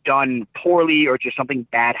 and it's done poorly or just something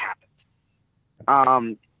bad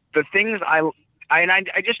happens. The things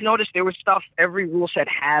I just noticed there was stuff every rule set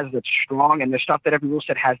has that's strong, and there's stuff that every rule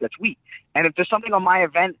set has that's weak. And if there's something on my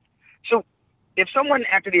event, so if someone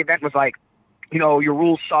after the event was like, your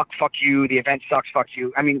rules suck, fuck you, the event sucks, fuck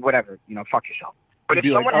you, I mean, whatever, fuck yourself. But if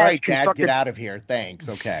someone all right, Dad, get out of here. Thanks.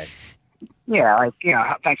 Okay. Yeah,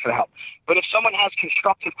 thanks for the help. But if someone has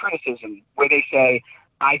constructive criticism where they say,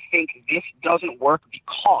 I think this doesn't work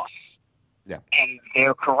because, and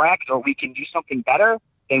they're correct, or we can do something better,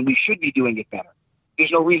 then we should be doing it better.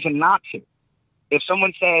 There's no reason not to. If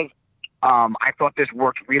someone says, I thought this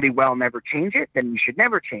worked really well, never change it, then you should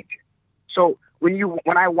never change it. So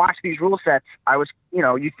when I watch these rule sets, I was,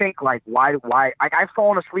 you think like, why, I've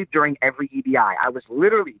fallen asleep during every EBI. I was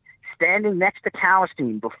literally standing next to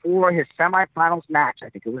Calistine before his semifinals match. I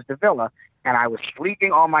think it was Davila, and I was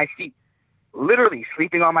sleeping on my feet, literally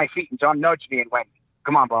sleeping on my feet. And John nudged me and went,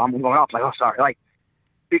 come on, bro, I'm going up. Like, oh, sorry.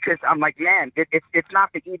 Because I'm like, man, it's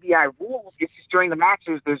not the EBI rules. It's just during the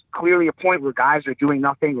matches, there's clearly a point where guys are doing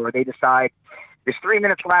nothing, or they decide there's 3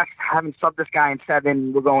 minutes left, haven't subbed this guy in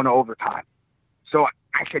 7, we're going to overtime. So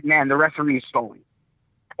I said, man, the referee is stalling.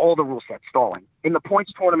 All the rule sets stalling. In the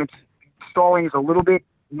points tournaments, stalling is a little bit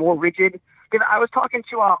more rigid. Because I was talking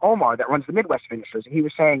to Omar that runs the Midwest finishers, and he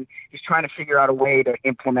was saying he's trying to figure out a way to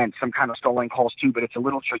implement some kind of stalling calls too, but it's a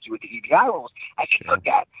little tricky with the EBI rules. I said, look,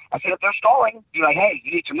 that. I said, if they're stalling, be like, hey,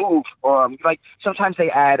 you need to move. Or sometimes they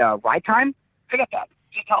add ride time. Forget that.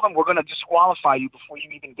 Just tell them we're going to disqualify you before you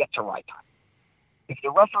even get to ride time. If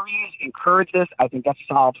the referees encourage this, I think that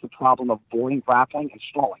solves the problem of boring grappling and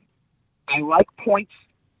stalling. I like points.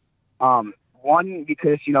 One,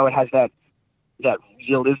 because, it has that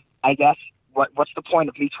realism, I guess. What's the point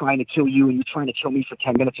of me trying to kill you and you trying to kill me for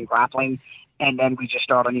 10 minutes in grappling, and then we just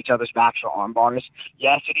start on each other's backs or arm bars?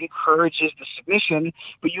 Yes, it encourages the submission,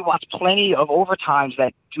 but you watch plenty of overtimes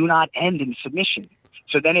that do not end in submission.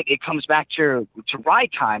 So then it comes back to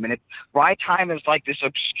ride time, and ride time is like this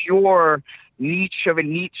obscure niche of a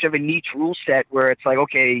niche rule set where it's like,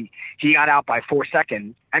 okay, he got out by 4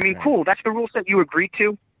 seconds. I mean, cool, that's the rule set you agreed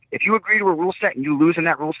to. If you agree to a rule set and you lose in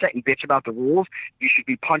that rule set and bitch about the rules, you should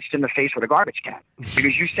be punched in the face with a garbage can,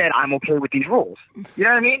 because you said, I'm okay with these rules. You know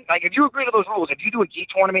what I mean? Like, if you agree to those rules, if you do a gi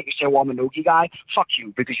tournament, you say, well, I'm a no-gi guy, fuck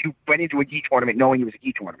you, because you went into a gi tournament knowing it was a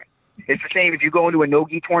gi tournament. It's the same if you go into a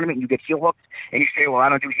no-gi tournament and you get heel hooked and you say, well, I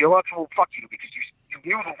don't do heel hooks, well, fuck you, because you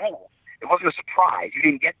knew the rules. It wasn't a surprise. You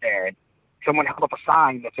didn't get there and someone held up a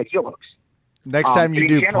sign that said heel hooks. Next time you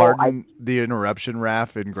do pardon the interruption,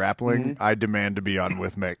 Raph, in grappling, I demand to be on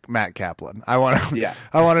with Matt Kaplan. I want to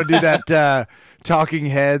I want to do that talking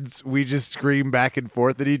heads, we just scream back and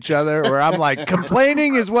forth at each other, where I'm like,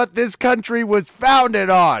 complaining is what this country was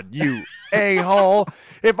founded on, you a-hole.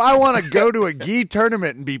 If I want to go to a gi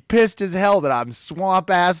tournament and be pissed as hell that I'm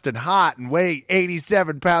swamp-assed and hot and weigh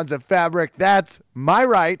 87 pounds of fabric, that's my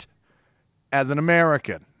right as an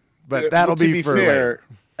American. But that'll be for later.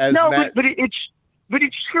 But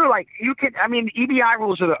it's true. Like, you can, I mean, EBI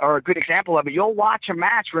rules are a good example of it. You'll watch a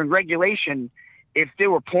match where in regulation, if there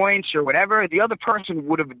were points or whatever, the other person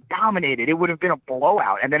would have dominated. It would have been a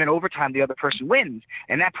blowout. And then in overtime, the other person wins.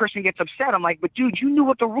 And that person gets upset. I'm like, but dude, you knew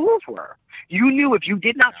what the rules were. You knew if you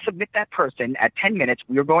did not submit that person at 10 minutes,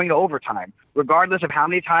 we were going to overtime, regardless of how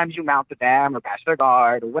many times you mounted them or passed their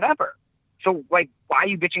guard or whatever. So, like, why are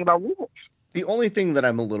you bitching about rules? The only thing that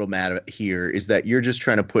I'm a little mad at here is that you're just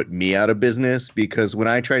trying to put me out of business, because when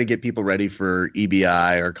I try to get people ready for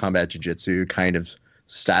EBI or combat jiu-jitsu kind of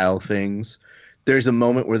style things, there's a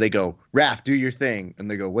moment where they go, Raph, do your thing.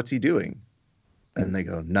 And they go, what's he doing? And they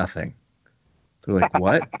go, nothing. They're like,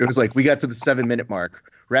 what? It was like, we got to the 7-minute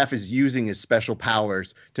mark. Raph is using his special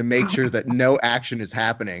powers to make sure that no action is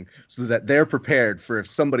happening, so that they're prepared for if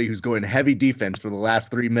somebody who's going heavy defense for the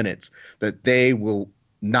last 3 minutes, that they will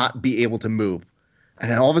not be able to move.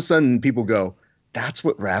 And then all of a sudden people go, that's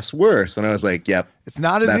what Raph's worth. And I was like, yep. It's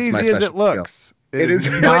not as easy as it looks. It is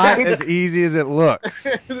not as easy as it looks.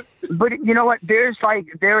 But you know what? There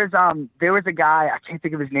was a guy, I can't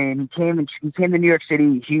think of his name. He came to New York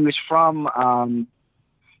City. He was from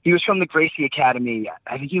the Gracie Academy.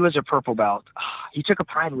 I think he was a purple belt. He took a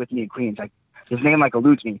private with me in Queens. Like, his name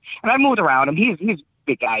eludes me. And I moved around him. He's a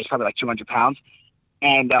big guy. He's probably like 200 pounds.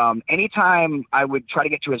 And anytime I would try to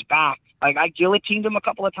get to his back, like, I guillotined him a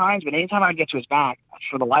couple of times, but anytime I would get to his back,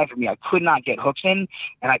 for the life of me, I could not get hooks in,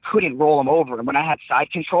 and I couldn't roll him over. And when I had side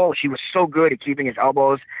control, he was so good at keeping his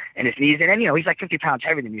elbows and his knees in. And, he's like 50 pounds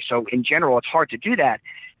heavier than me. So in general, it's hard to do that.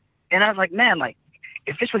 And I was like, man, like,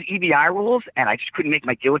 if this was EBI rules and I just couldn't make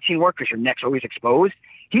my guillotine work because your neck's always exposed,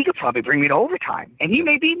 he could probably bring me to overtime. And he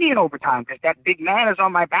may beat me in overtime because that big man is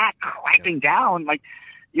on my back clamping down, like,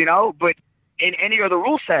 you know, but in any other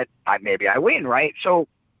rule set, maybe I win, right? So,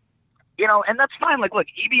 you know, and that's fine. Like, look,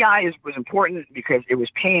 EBI was important because it was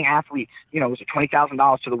paying athletes, you know, it was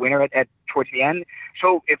 $20,000 to the winner at towards the end.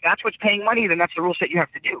 So if that's what's paying money, then that's the rule set you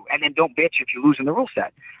have to do. And then don't bitch if you lose in the rule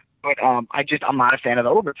set. But I'm not a fan of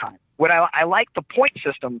the overtime. What I like the point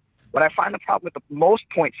system. What I find the problem with the most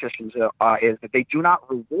point systems is that they do not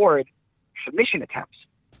reward submission attempts.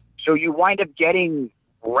 So you wind up getting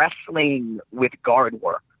wrestling with guard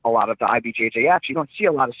work. A lot of the IBJJFs, you don't see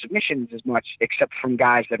a lot of submissions as much, except from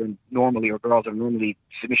guys that are normally, or girls that are normally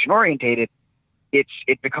submission orientated.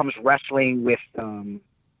 It becomes wrestling with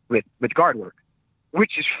guard work,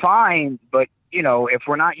 which is fine. But you know, if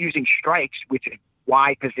we're not using strikes, which is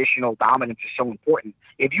why positional dominance is so important.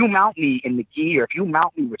 If you mount me in the gi, or if you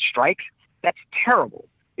mount me with strikes, that's terrible.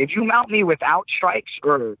 If you mount me without strikes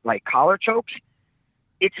or like collar chokes,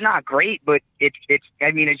 it's not great, but it's.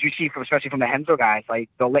 I mean, as you see especially from the Henzo guys, like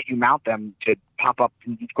they'll let you mount them to pop up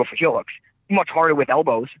and go for heel hooks. Much harder with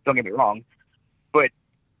elbows. Don't get me wrong, but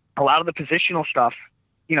a lot of the positional stuff,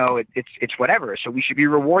 you know, it's whatever. So we should be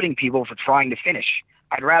rewarding people for trying to finish.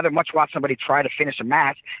 I'd rather much watch somebody try to finish a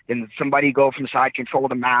match than somebody go from side control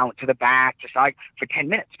to mount to the back to side for 10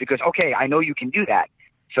 minutes. Because okay, I know you can do that.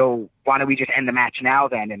 So why don't we just end the match now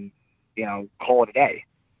then, and you know, call it a day.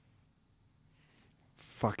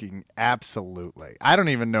 Fucking absolutely. I don't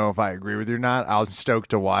even know if I agree with you or not. I'm stoked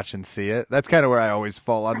to watch and see it. That's kind of where I always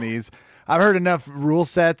fall on these. I've heard enough rule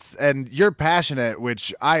sets, and you're passionate,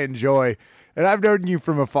 which I enjoy. And I've known you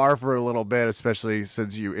from afar for a little bit, especially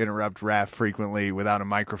since you interrupt Raph frequently without a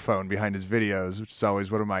microphone behind his videos, which is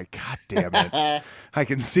always one of my, God damn it. I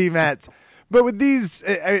can see Matt's. But with these,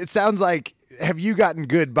 it sounds like, have you gotten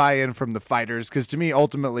good buy-in from the fighters? Because to me,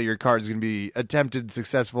 ultimately, your card is going to be attempted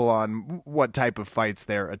successful on what type of fights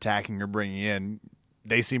they're attacking or bringing in.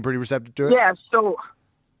 They seem pretty receptive to it. Yeah. So,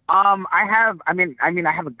 I have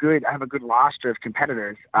a good roster of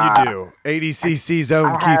competitors. You do. ADCC's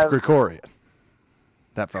own Keith Gregorian.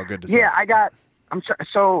 That felt good to say. Yeah,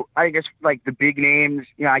 so I guess like the big names,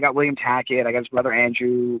 you know, I got William Tackett, I got his brother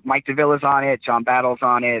Andrew, Mike DeVilla's on it, John Battle's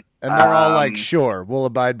on it. And they're all like, sure, we'll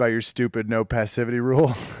abide by your stupid no passivity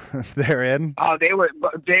rule. They're in. Oh, they were,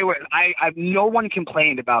 no one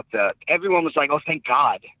complained about everyone was like, oh, thank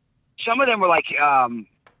God. Some of them were like, can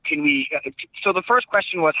we, so the first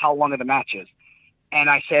question was, how long are the matches? And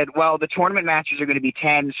I said, well, the tournament matches are going to be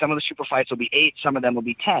 10. Some of the super fights will be 8. Some of them will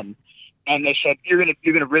be 10. And they said, you're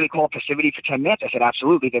gonna really call passivity for 10 minutes? I said,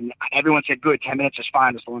 absolutely. Then everyone said, good, 10 minutes is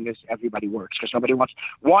fine as long as everybody works. Because nobody wants,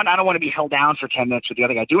 one, I don't want to be held down for 10 minutes with the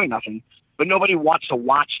other guy doing nothing, but nobody wants to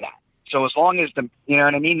watch that. So as long as you know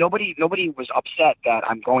what I mean? Nobody was upset that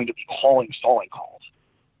I'm going to be calling stalling calls.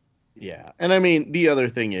 Yeah. And I mean, the other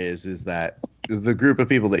thing is that the group of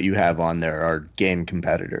people that you have on there are game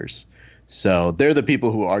competitors. So they're the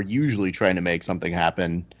people who are usually trying to make something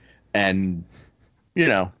happen. And, you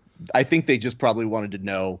know, I think they just probably wanted to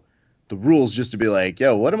know the rules just to be like,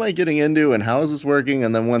 yo, what am I getting into and how is this working?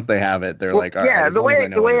 And then once they have it, they're like, all right. Yeah, the way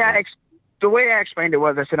I explained it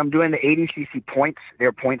was, I said, I'm doing the ADCC points,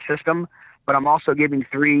 their point system, but I'm also giving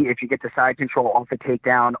 3 if you get the side control off the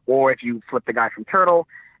takedown or if you flip the guy from turtle,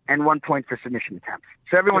 and 1 point for submission attempts.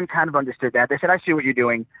 So everyone kind of understood that. They said, I see what you're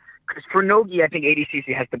doing. Because for no-gi, I think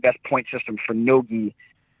ADCC has the best point system for no-gi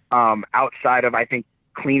outside of, I think,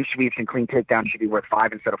 clean sweeps and clean takedowns should be worth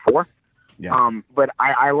 5 instead of 4. Yeah. But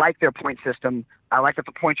I like their point system. I like that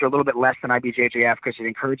the points are a little bit less than IBJJF because it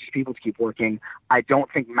encourages people to keep working. I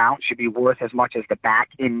don't think mount should be worth as much as the back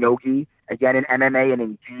in no-gi. Again, in MMA and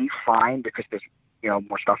in gi, fine, because there's, you know,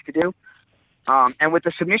 more stuff to do. And with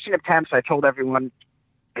the submission attempts, I told everyone,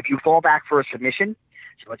 if you fall back for a submission,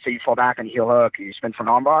 so let's say you fall back on a heel hook or you spin for an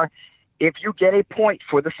armbar, if you get a point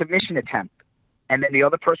for the submission attempt and then the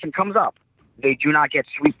other person comes up, they do not get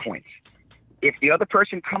sweep points. If the other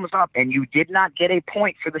person comes up and you did not get a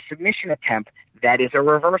point for the submission attempt, that is a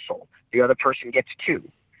reversal. The other person gets 2.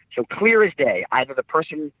 So clear as day, either the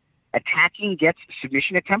person attacking gets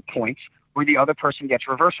submission attempt points or the other person gets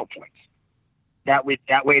reversal points. That way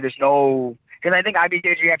there's no, because I think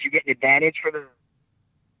IBJJF, you get an advantage for the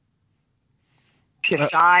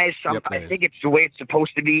size. I think it's the way it's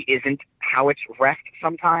supposed to be isn't how it's refed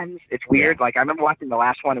sometimes. It's weird. Yeah. Like I remember watching the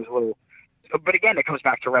last one, it was a little, but again, it comes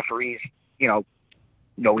back to referees, you know,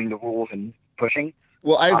 knowing the rules and pushing.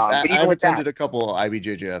 Well, I've attended a couple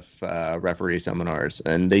IBJJF referee seminars,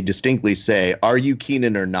 and they distinctly say, "Are you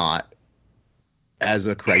Keenan or not?" as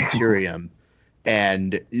a criterion.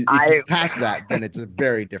 And if you pass that, then it's a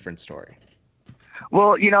very different story.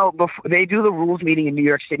 Well, they do the rules meeting in New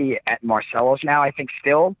York City at Marcello's now, I think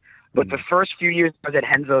still. But the first few years I was at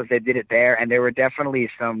Henzo's, they did it there, and there were definitely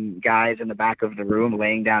some guys in the back of the room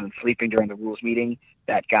laying down and sleeping during the rules meeting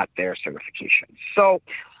that got their certification. So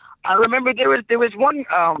I remember there was one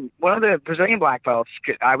of the Brazilian black belts.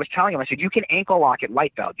 I was telling him, I said, you can ankle lock at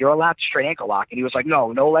white belt. You're allowed to straight ankle lock. And he was like, no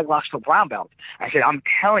leg locks till brown belt. I said, I'm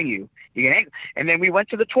telling you, you can ankle. And then we went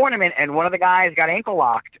to the tournament, and one of the guys got ankle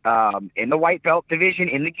locked in the white belt division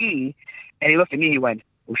in the gi. And he looked at me, he went,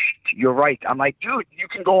 oh, you're right. I'm like, dude, you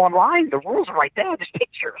can go online. The rules are right there. There's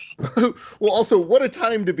pictures. Well, also, what a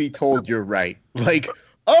time to be told you're right. Like,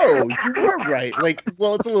 oh, you were right. Like,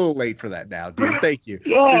 well, it's a little late for that now, dude. Thank you.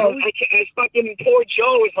 Yeah, I fucking poor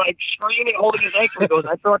Joe was like screaming, holding his ankle. He goes,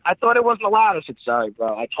 I thought it wasn't allowed. I said, sorry,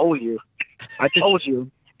 bro. I told you.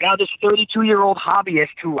 Now this 32-year-old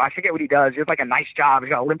hobbyist who, I forget what he does. He has like a nice job. He's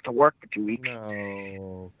got to limp to work for 2 weeks.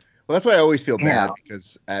 No. Well, that's why I always feel bad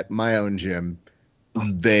because at my own gym,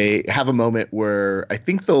 they have a moment where I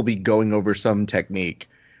think they'll be going over some technique,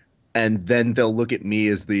 and then they'll look at me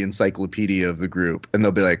as the encyclopedia of the group, and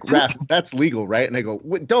they'll be like, Raph, that's legal, right? And I go,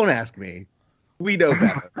 don't ask me. We know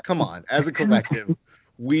better. Come on. As a collective,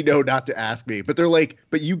 we know not to ask me. But they're like,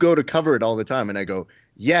 but you go to cover it all the time. And I go,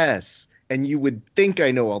 yes. And you would think I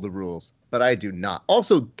know all the rules, but I do not.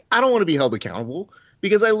 Also, I don't want to be held accountable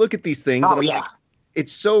because I look at these things and I'm like,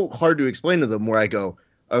 it's so hard to explain to them where I go,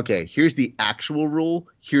 okay, here's the actual rule.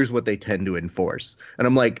 Here's what they tend to enforce. And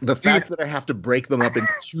I'm like, the fact that I have to break them up into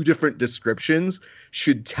two different descriptions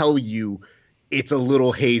should tell you it's a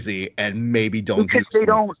little hazy and maybe don't do they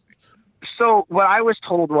don't. So what I was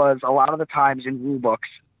told was a lot of the times in rule books,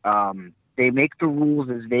 they make the rules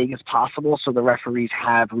as vague as possible so the referees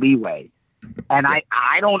have leeway. And I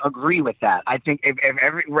don't agree with that. I think if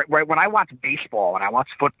when I watch baseball and I watch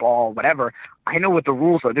football, whatever, I know what the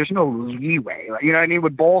rules are. There's no leeway. You know what I mean?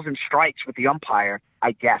 With balls and strikes with the umpire,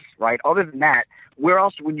 I guess, right? Other than that, where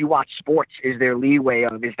else when you watch sports is there leeway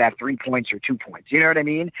of is that 3 points or 2 points? You know what I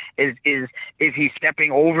mean? Is he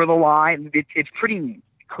stepping over the line? It's pretty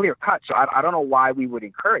clear cut. So I don't know why we would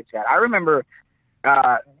encourage that. I remember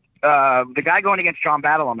the guy going against John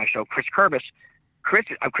Battle on my show, Chris Kurbis. Chris,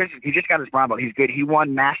 he just got his brown belt. He's good. He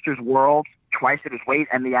won Masters World twice at his weight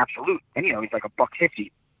and the absolute. And he's like $150.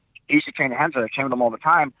 He used to train at Henzo. I trained with him all the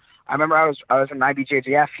time. I remember I was in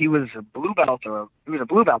IBJJF. He was a blue belt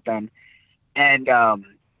then, and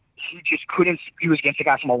he just couldn't. He was against a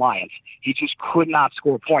guy from Alliance. He just could not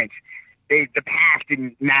score points. The pass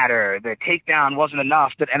didn't matter. The takedown wasn't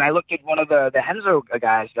enough. And I looked at one of the Henzo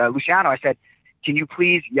guys, Luciano. I said, can you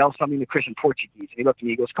please yell something to Chris in Portuguese? And he looked at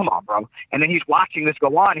me, he goes, come on, bro. And then he's watching this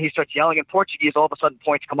go on, and he starts yelling in Portuguese. All of a sudden,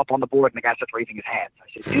 points come up on the board, and the guy starts raising his hands. I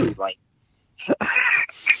said, dude, like,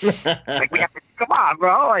 we have to, come on,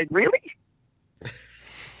 bro. Like, really?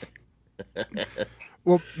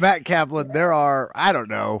 Well, Matt Kaplan, there are,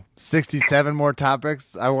 67 more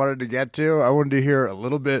topics I wanted to get to. I wanted to hear a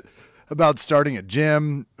little bit about starting a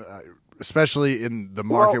gym, especially in the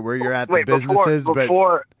market where you're at, the businesses. But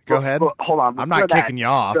go ahead. Hold on. I'm not kicking you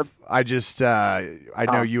off. I just, I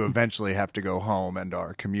know you eventually have to go home and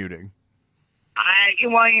are commuting.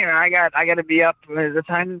 I got to be up. The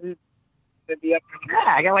time to be up. Yeah,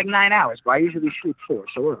 I got like 9 hours, but I usually sleep 4,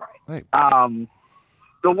 so we're all right. Right.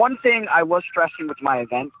 The one thing I was stressing with my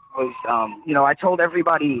event was, I told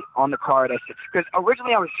everybody on the card, I said, because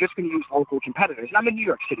originally I was just going to use local competitors, and I'm in New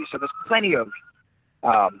York City, so there's plenty of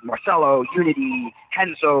Marcelo, Unity,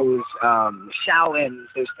 Henzo's, Shaolin,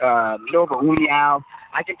 there's Nova Uniao.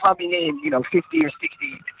 I can probably name 50 or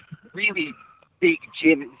 60 really big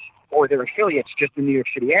gyms or their affiliates just in the New York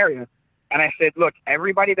City area. And I said, look,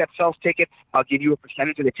 everybody that sells tickets, I'll give you a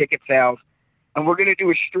percentage of the ticket sales, and we're going to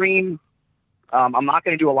do a stream. I'm not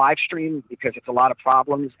going to do a live stream because it's a lot of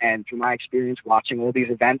problems. And through my experience watching all these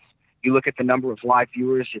events, you look at the number of live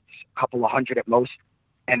viewers, it's a couple of hundred at most.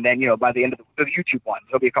 And then, by the end of the YouTube ones,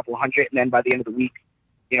 there'll be a couple of hundred. And then by the end of the week,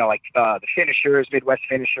 the finishers, Midwest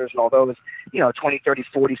finishers and all those, 20, 30,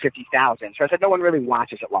 40, 50,000. So I said, no one really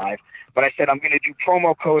watches it live. But I said, I'm going to do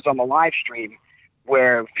promo codes on the live stream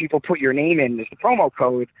where people put your name in as the promo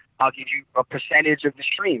code. I'll give you a percentage of the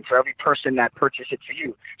stream for every person that purchased it for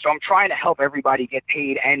you. So I'm trying to help everybody get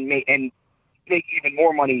paid and make even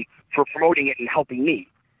more money for promoting it and helping me.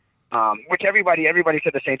 Which everybody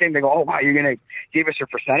said the same thing. They go, oh, wow, you're going to give us a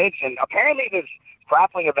percentage? And apparently there's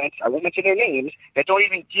grappling events, I won't mention their names, that don't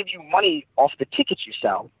even give you money off the tickets you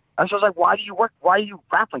sell. And so I was like, why are you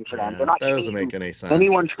grappling for them? Yeah, They're not that giving doesn't you make any sense.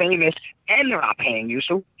 anyone famous, and they're not paying you.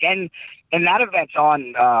 So, and that event's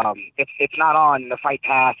on, it's not on the Fight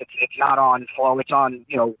Pass. It's not on Flow. It's on,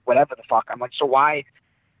 whatever the fuck. I'm like, so why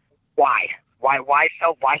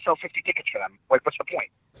sell 50 tickets for them? Like, what's the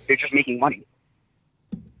point? They're just making money.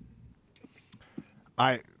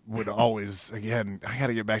 I would always, again, I got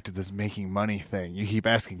to get back to this making money thing. You keep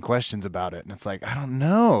asking questions about it, and it's like, I don't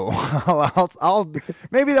know. I'll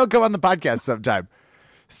maybe they'll come on the podcast sometime.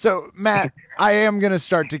 So, Matt, I am going to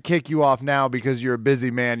start to kick you off now because you're a busy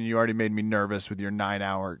man and you already made me nervous with your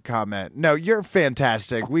 9-hour comment. No, you're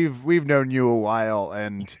fantastic. We've known you a while,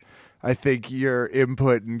 and I think your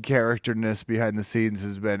input and characterness behind the scenes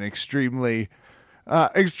has been extremely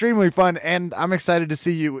fun, and I'm excited to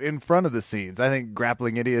see you in front of the scenes. I think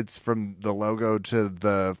Grappling Idiots, from the logo to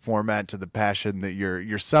the format to the passion that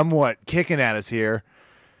you're somewhat kicking at us here.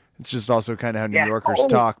 It's just also kind of how New Yorkers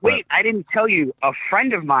talk. Wait, I didn't tell you. A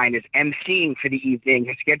friend of mine is emceeing for the evening.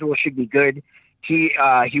 His schedule should be good. He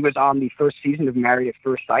was on the first season of Married at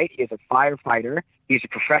First Sight. He is a firefighter. He's a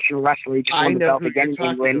professional wrestler. He just won the belt again in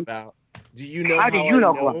England. Do you know what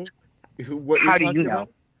you're talking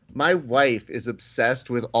about? My wife is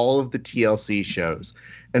obsessed with all of the TLC shows.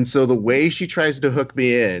 And so the way she tries to hook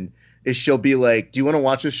me in is she'll be like, do you want to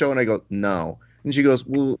watch this show? And I go, no. And she goes,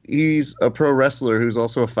 well, he's a pro wrestler who's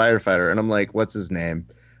also a firefighter. And I'm like, what's his name?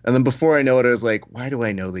 And then before I know it, I was like, why do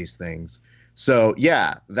I know these things? So,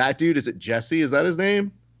 yeah, that dude, is it Jesse? Is that his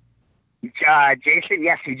name? Jason,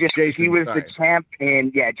 yes. He was the champ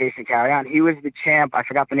Jason Carrion. He was the champ. I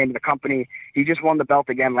forgot the name of the company. He just won the belt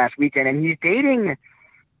again last weekend. And he's dating...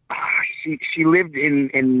 She lived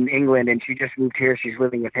in England and she just moved here. She's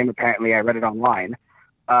living with him, apparently. I read it online.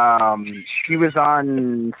 She was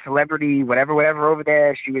on Celebrity, whatever over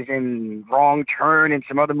there. She was in Wrong Turn and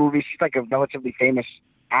some other movies. She's like a relatively famous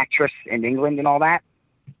actress in England and all that.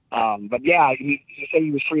 But yeah, he said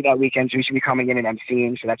he was free that weekend, so he should be coming in and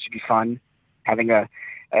emceeing, so that should be fun. Having a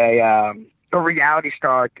reality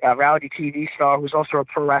star, a reality TV star who's also a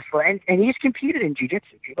pro wrestler, and he's competed in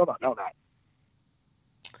jiu-jitsu. People don't know that.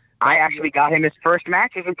 I actually got him his first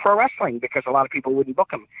matches in pro wrestling because a lot of people wouldn't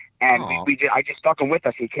book him. And I just stuck him with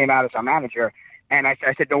us. He came out as our manager. And I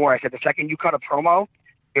said, don't worry. I said, the second you cut a promo,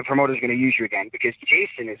 your promoter's going to use you again because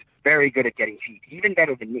Jason is very good at getting heat, even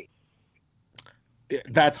better than me.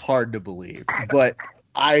 That's hard to believe. But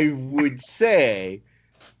I would say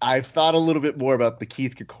I've thought a little bit more about the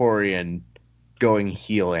Keith Krikorian going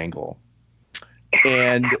heel angle.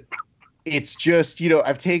 And... it's just,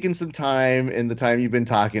 I've taken some time in the time you've been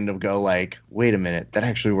talking to go like, wait a minute, that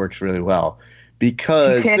actually works really well.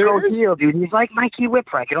 Because he can't go heel, dude. He's like Mikey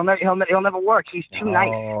Whipwreck. He'll never work. He's too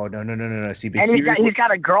nice. Oh, no. See, and he's got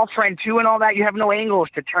a girlfriend too and all that. You have no angles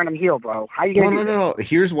to turn him heel, bro. How you gonna do that? No.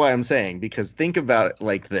 Here's why I'm saying, because think about it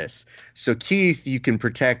like this. So Keith, you can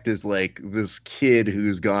protect as like this kid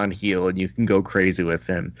who's gone heel and you can go crazy with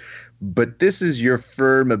him. But this is your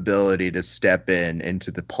firm ability to step into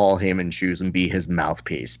the Paul Heyman shoes and be his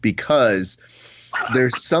mouthpiece, because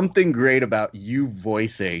there's something great about you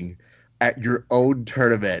voicing at your own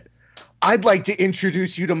tournament, I'd like to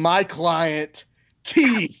introduce you to my client,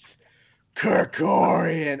 Keith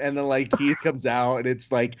Krikorian. And then like Keith comes out and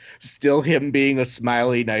it's like still him being a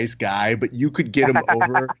smiley, nice guy, but you could get him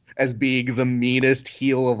over as being the meanest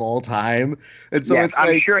heel of all time. And so it's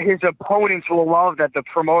I'm sure his opponents will love that the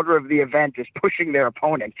promoter of the event is pushing their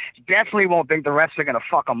opponent. Definitely won't think the refs are going to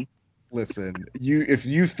fuck him. Listen, if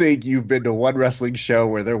you think you've been to one wrestling show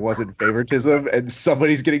where there wasn't favoritism and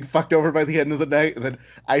somebody's getting fucked over by the end of the night, then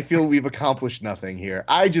I feel we've accomplished nothing here.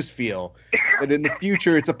 I just feel that in the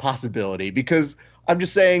future it's a possibility, because I'm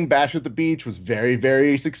just saying Bash at the Beach was very,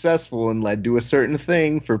 very successful and led to a certain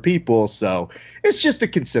thing for people. So it's just a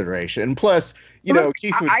consideration. Plus,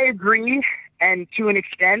 Keith would... I agree. And to an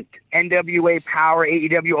extent, NWA Power,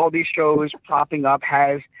 AEW, all these shows popping up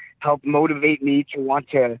has helped motivate me to want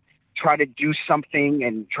to try to do something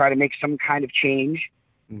and try to make some kind of change.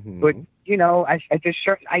 Mm-hmm. But,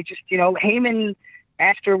 Heyman,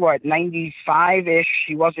 after 95-ish,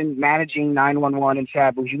 he wasn't managing 911 and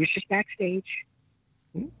Sabu. He was just backstage.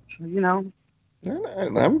 So,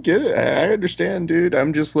 I'm good. I understand, dude.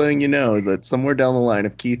 I'm just letting you know that somewhere down the line,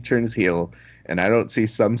 if Keith turns heel and I don't see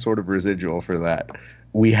some sort of residual for that,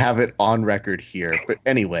 we have it on record here. But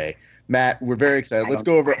anyway, Matt, we're very excited. Let's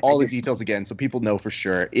go over all the details again so people know for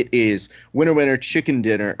sure. It is winner chicken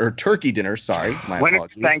dinner or turkey dinner. Sorry, my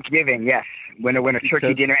apologies. Thanksgiving, yes. Winner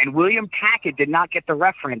turkey dinner. And William Tackett did not get the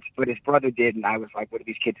reference, but his brother did, and I was like, what are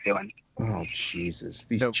these kids doing? Oh, Jesus.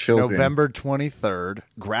 These children. November 23rd,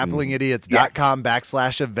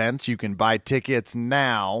 grapplingidiots.com/events. You can buy tickets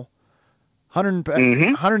now.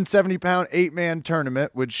 170-pound 8-man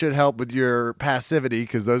tournament, which should help with your passivity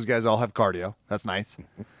because those guys all have cardio. That's nice.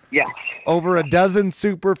 Yes. Over a dozen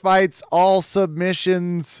super fights. All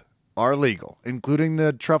submissions are legal, including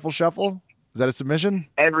the truffle shuffle. Is that a submission?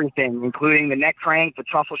 Everything, including the neck crank, the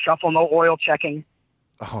truffle shuffle, no oil checking.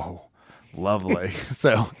 Oh, lovely.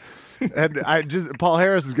 So, and Paul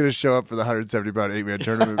Harris is going to show up for the 170-pound 8-man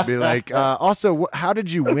tournament and be like, also, how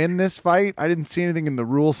did you win this fight? I didn't see anything in the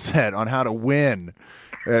rule set on how to win.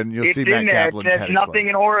 And you'll see Matt Kaplan's head explode. There's nothing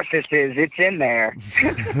in orifices. It's in there.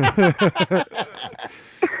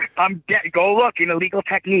 Go look in illegal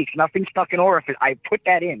techniques. Nothing stuck in orifice. I put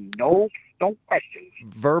that in. No questions.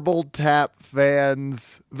 Verbal Tap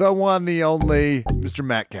fans, the one, the only, Mr.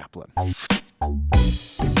 Matt Kaplan.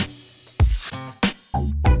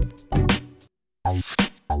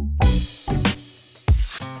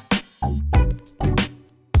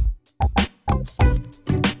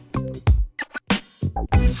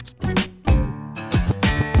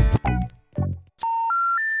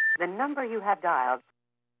 The number you have dialed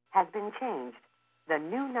has been changed. The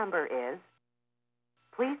new number is...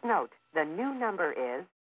 Please note, the new number is